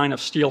Ductile Design of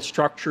Steel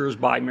Structures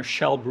by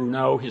Michel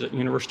Bruneau. He's at the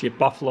University of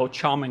Buffalo,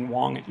 Chao-Ming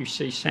Wong at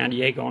UC San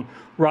Diego, and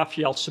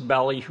Raphael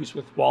Sibeli, who's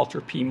with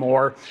Walter P.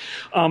 Moore.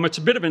 It's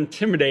a bit of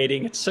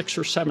intimidating. It's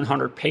 600 or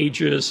 700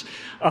 pages,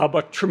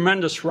 but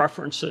tremendous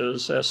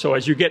references. So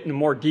as you get into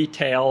more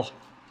detail,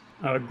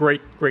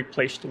 great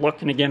place to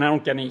look. And again, I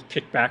don't get any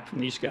kickback from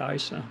these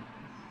guys.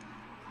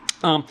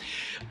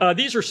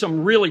 These are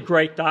some really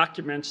great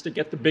documents to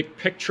get the big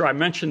picture. I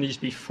mentioned these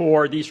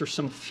before. These are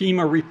some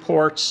FEMA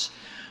reports.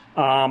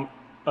 The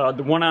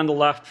one on the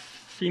left,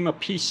 FEMA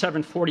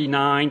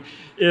P749,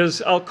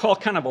 is, I'll call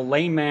kind of a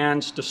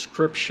layman's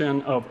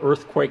description of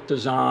earthquake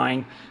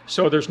design.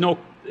 So there's no,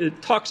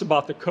 it talks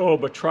about the code,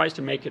 but tries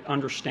to make it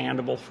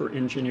understandable for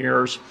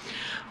engineers.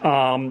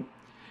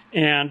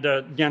 And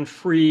again,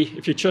 free.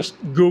 If you just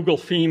Google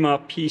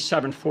FEMA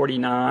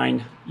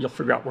P749, you'll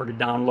figure out where to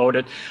download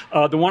it.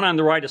 The one on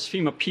the right is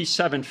FEMA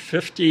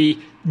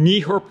P750,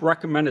 NEHRP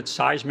recommended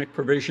seismic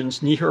provisions.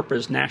 NEHRP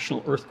is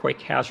National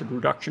Earthquake Hazard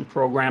Reduction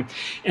Program.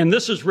 And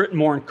this is written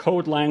more in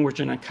code language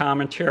and a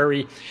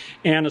commentary,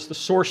 and is the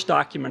source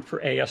document for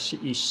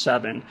ASCE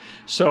 7.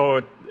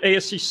 So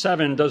ASCE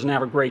 7 doesn't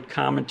have a great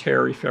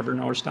commentary, if you ever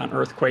noticed, on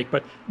earthquake,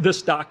 but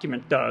this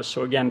document does.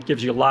 So again, it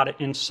gives you a lot of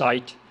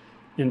insight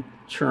in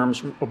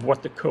terms of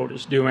what the code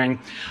is doing.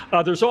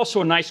 There's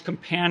also a nice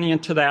companion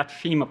to that,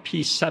 FEMA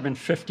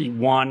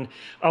P751,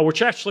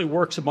 which actually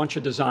works a bunch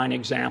of design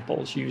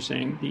examples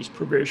using these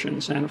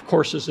provisions. And of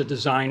course, as a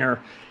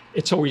designer,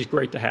 it's always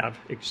great to have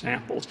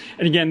examples.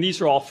 And again, these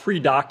are all free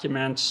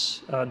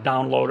documents.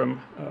 Download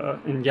them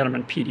and get them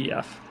in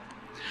PDF.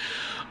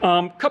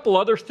 A couple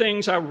other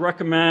things I would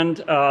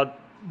recommend.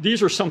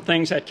 These are some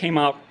things that came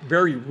out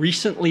very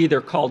recently.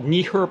 They're called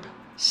NEHRP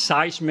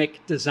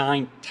Seismic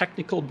Design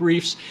Technical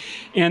Briefs.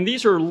 And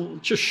these are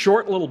just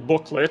short little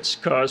booklets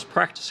because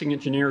practicing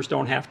engineers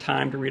don't have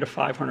time to read a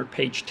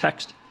 500-page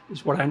text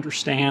is what I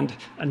understand,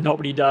 and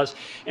nobody does.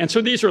 And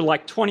so these are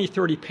like 20,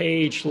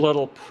 30-page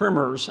little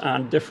primers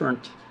on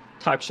different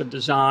types of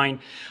design.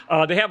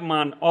 They have them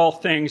on all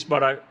things,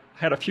 but I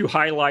had a few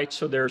highlights.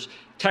 So there's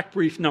Tech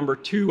Brief number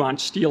 2 on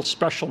steel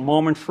special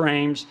moment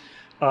frames.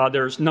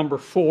 There's number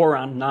 4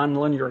 on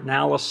nonlinear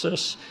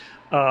analysis.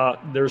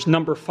 There's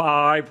number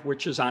 5,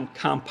 which is on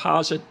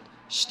composite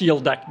steel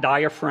deck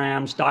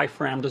diaphragm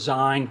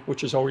design,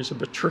 which is always a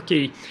bit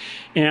tricky.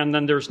 And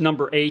then there's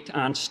number 8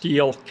 on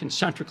steel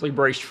concentrically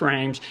braced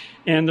frames.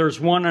 And there's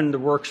one in the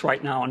works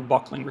right now on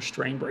buckling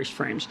restrained braced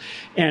frames.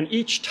 And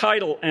each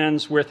title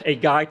ends with a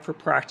guide for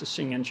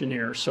practicing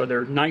engineers. So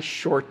they're nice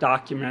short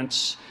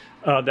documents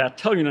that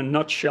tell you in a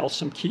nutshell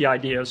some key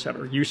ideas that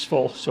are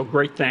useful, so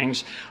great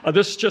things.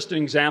 This is just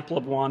an example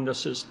of one.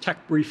 This is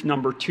Tech Brief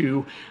number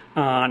 2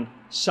 on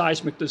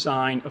seismic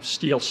design of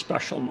steel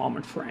special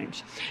moment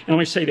frames. And let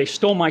me say, they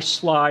stole my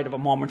slide of a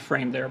moment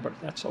frame there, but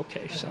that's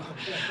okay. So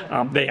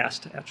they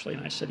asked, actually,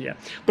 and I said, yeah.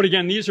 But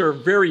again, these are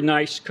very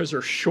nice because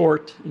they're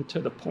short and to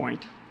the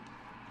point.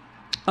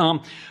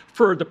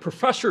 For the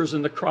professors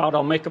in the crowd,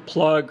 I'll make a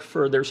plug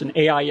for, there's an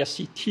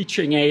AISC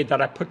teaching aid that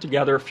I put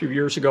together a few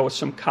years ago with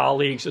some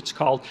colleagues. It's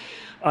called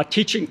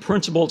Teaching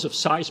Principles of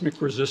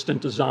Seismic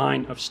Resistant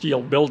Design of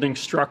Steel Building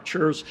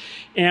Structures.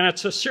 And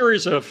it's a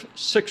series of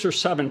 6 or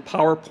 7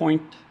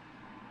 PowerPoint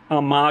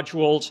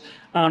modules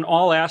on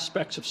all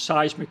aspects of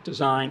seismic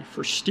design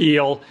for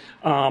steel.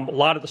 A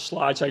lot of the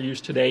slides I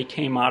used today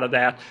came out of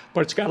that,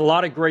 but it's got a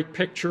lot of great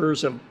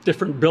pictures of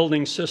different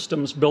building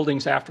systems,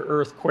 buildings after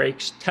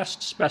earthquakes,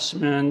 test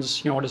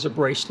specimens, what does a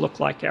brace look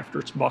like after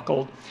it's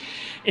buckled.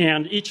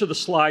 And each of the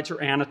slides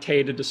are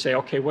annotated to say,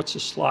 okay, what's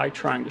the slide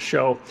trying to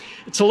show?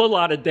 It's a little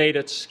out of date.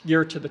 It's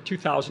geared to the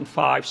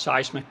 2005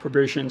 seismic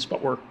provisions,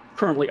 but we're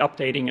currently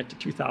updating it to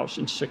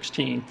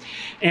 2016.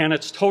 And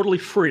it's totally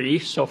free,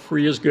 so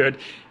free is good.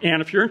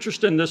 And if you're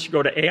interested in this, you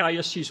go to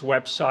AISC's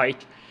website,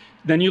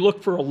 then you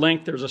look for a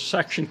link. There's a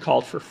section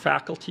called for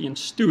faculty and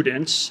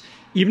students.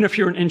 Even if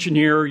you're an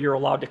engineer, you're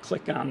allowed to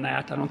click on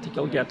that. I don't think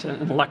you'll get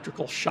an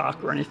electrical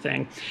shock or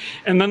anything.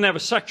 And then they have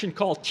a section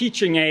called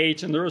teaching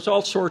aids, and there's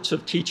all sorts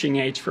of teaching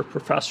aids for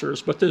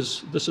professors, but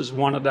this is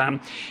one of them.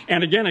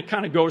 And again, it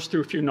kind of goes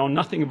through, if you know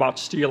nothing about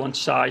steel and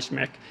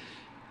seismic,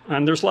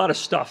 and there's a lot of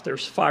stuff.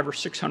 There's 500 or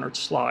 600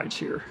 slides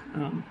here.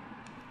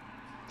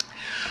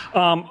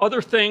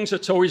 Other things,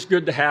 it's always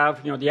good to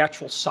have, the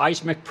actual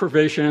seismic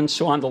provisions.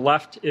 So on the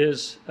left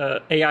is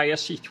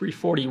AISC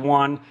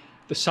 341,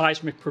 the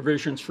seismic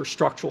provisions for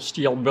structural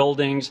steel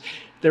buildings.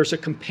 There's a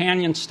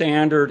companion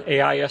standard,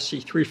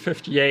 AISC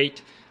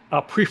 358,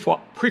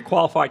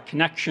 pre-qualified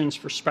connections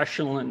for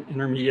special and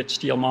intermediate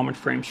steel moment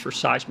frames for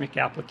seismic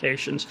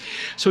applications.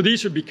 So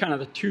these would be kind of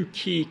the 2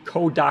 key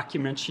code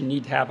documents you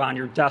need to have on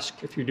your desk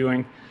if you're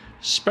doing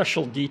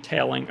special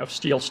detailing of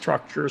steel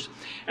structures.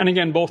 And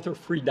again, both are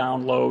free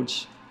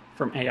downloads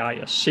from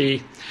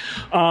AISC.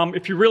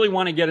 If you really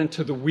want to get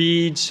into the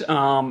weeds,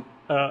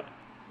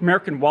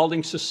 American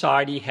Welding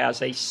Society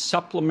has a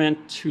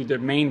supplement to the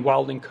main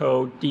welding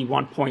code,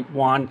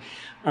 D1.1,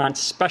 on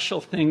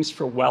special things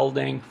for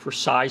welding, for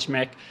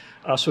seismic.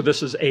 So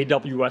this is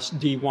AWS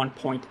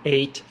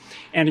D1.8.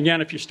 And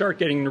again, if you start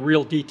getting the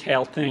real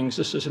detailed things,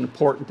 this is an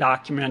important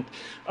document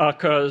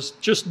because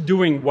just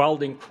doing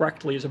welding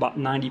correctly is about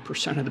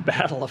 90% of the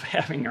battle of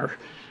having our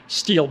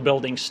steel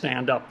building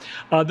stand up.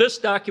 This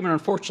document,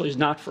 unfortunately, is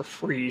not for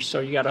free, so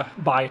you got to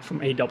buy it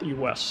from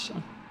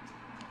AWS.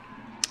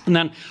 And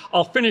then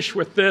I'll finish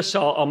with this.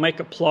 I'll make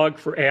a plug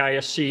for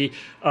AISC.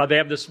 They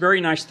have this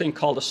very nice thing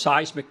called a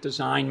Seismic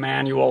Design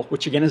Manual,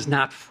 which again is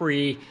not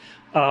free,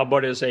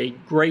 but is a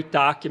great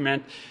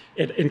document.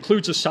 It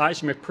includes the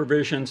seismic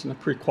provisions and the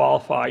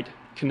pre-qualified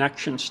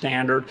connection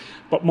standard,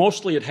 but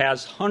mostly it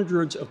has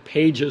hundreds of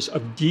pages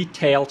of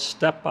detailed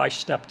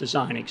step-by-step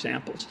design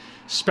examples.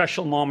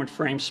 Special moment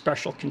frames,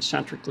 special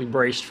concentrically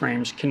braced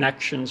frames,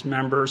 connections,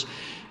 members.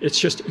 It's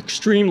just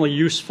extremely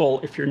useful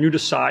if you're new to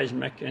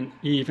seismic and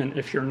even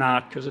if you're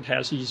not, because it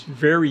has these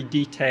very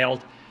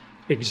detailed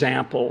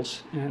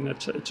examples, and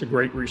it's a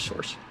great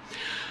resource.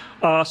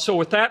 So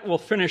with that, we'll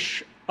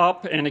finish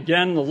up, and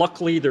again,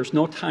 luckily there's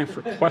no time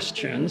for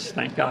questions,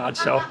 thank God.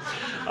 So,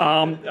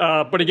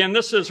 but again,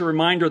 this is a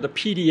reminder of the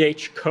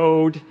PDH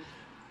code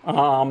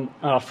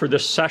for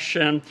this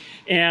session.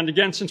 And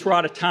again, since we're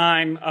out of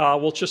time,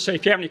 we'll just say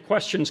if you have any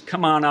questions,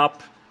 come on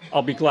up.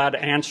 I'll be glad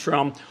to answer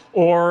them.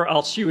 Or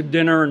I'll see you at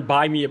dinner and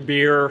buy me a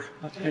beer.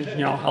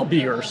 I'll be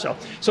here. So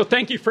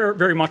thank you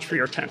very much for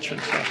your attention.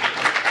 So.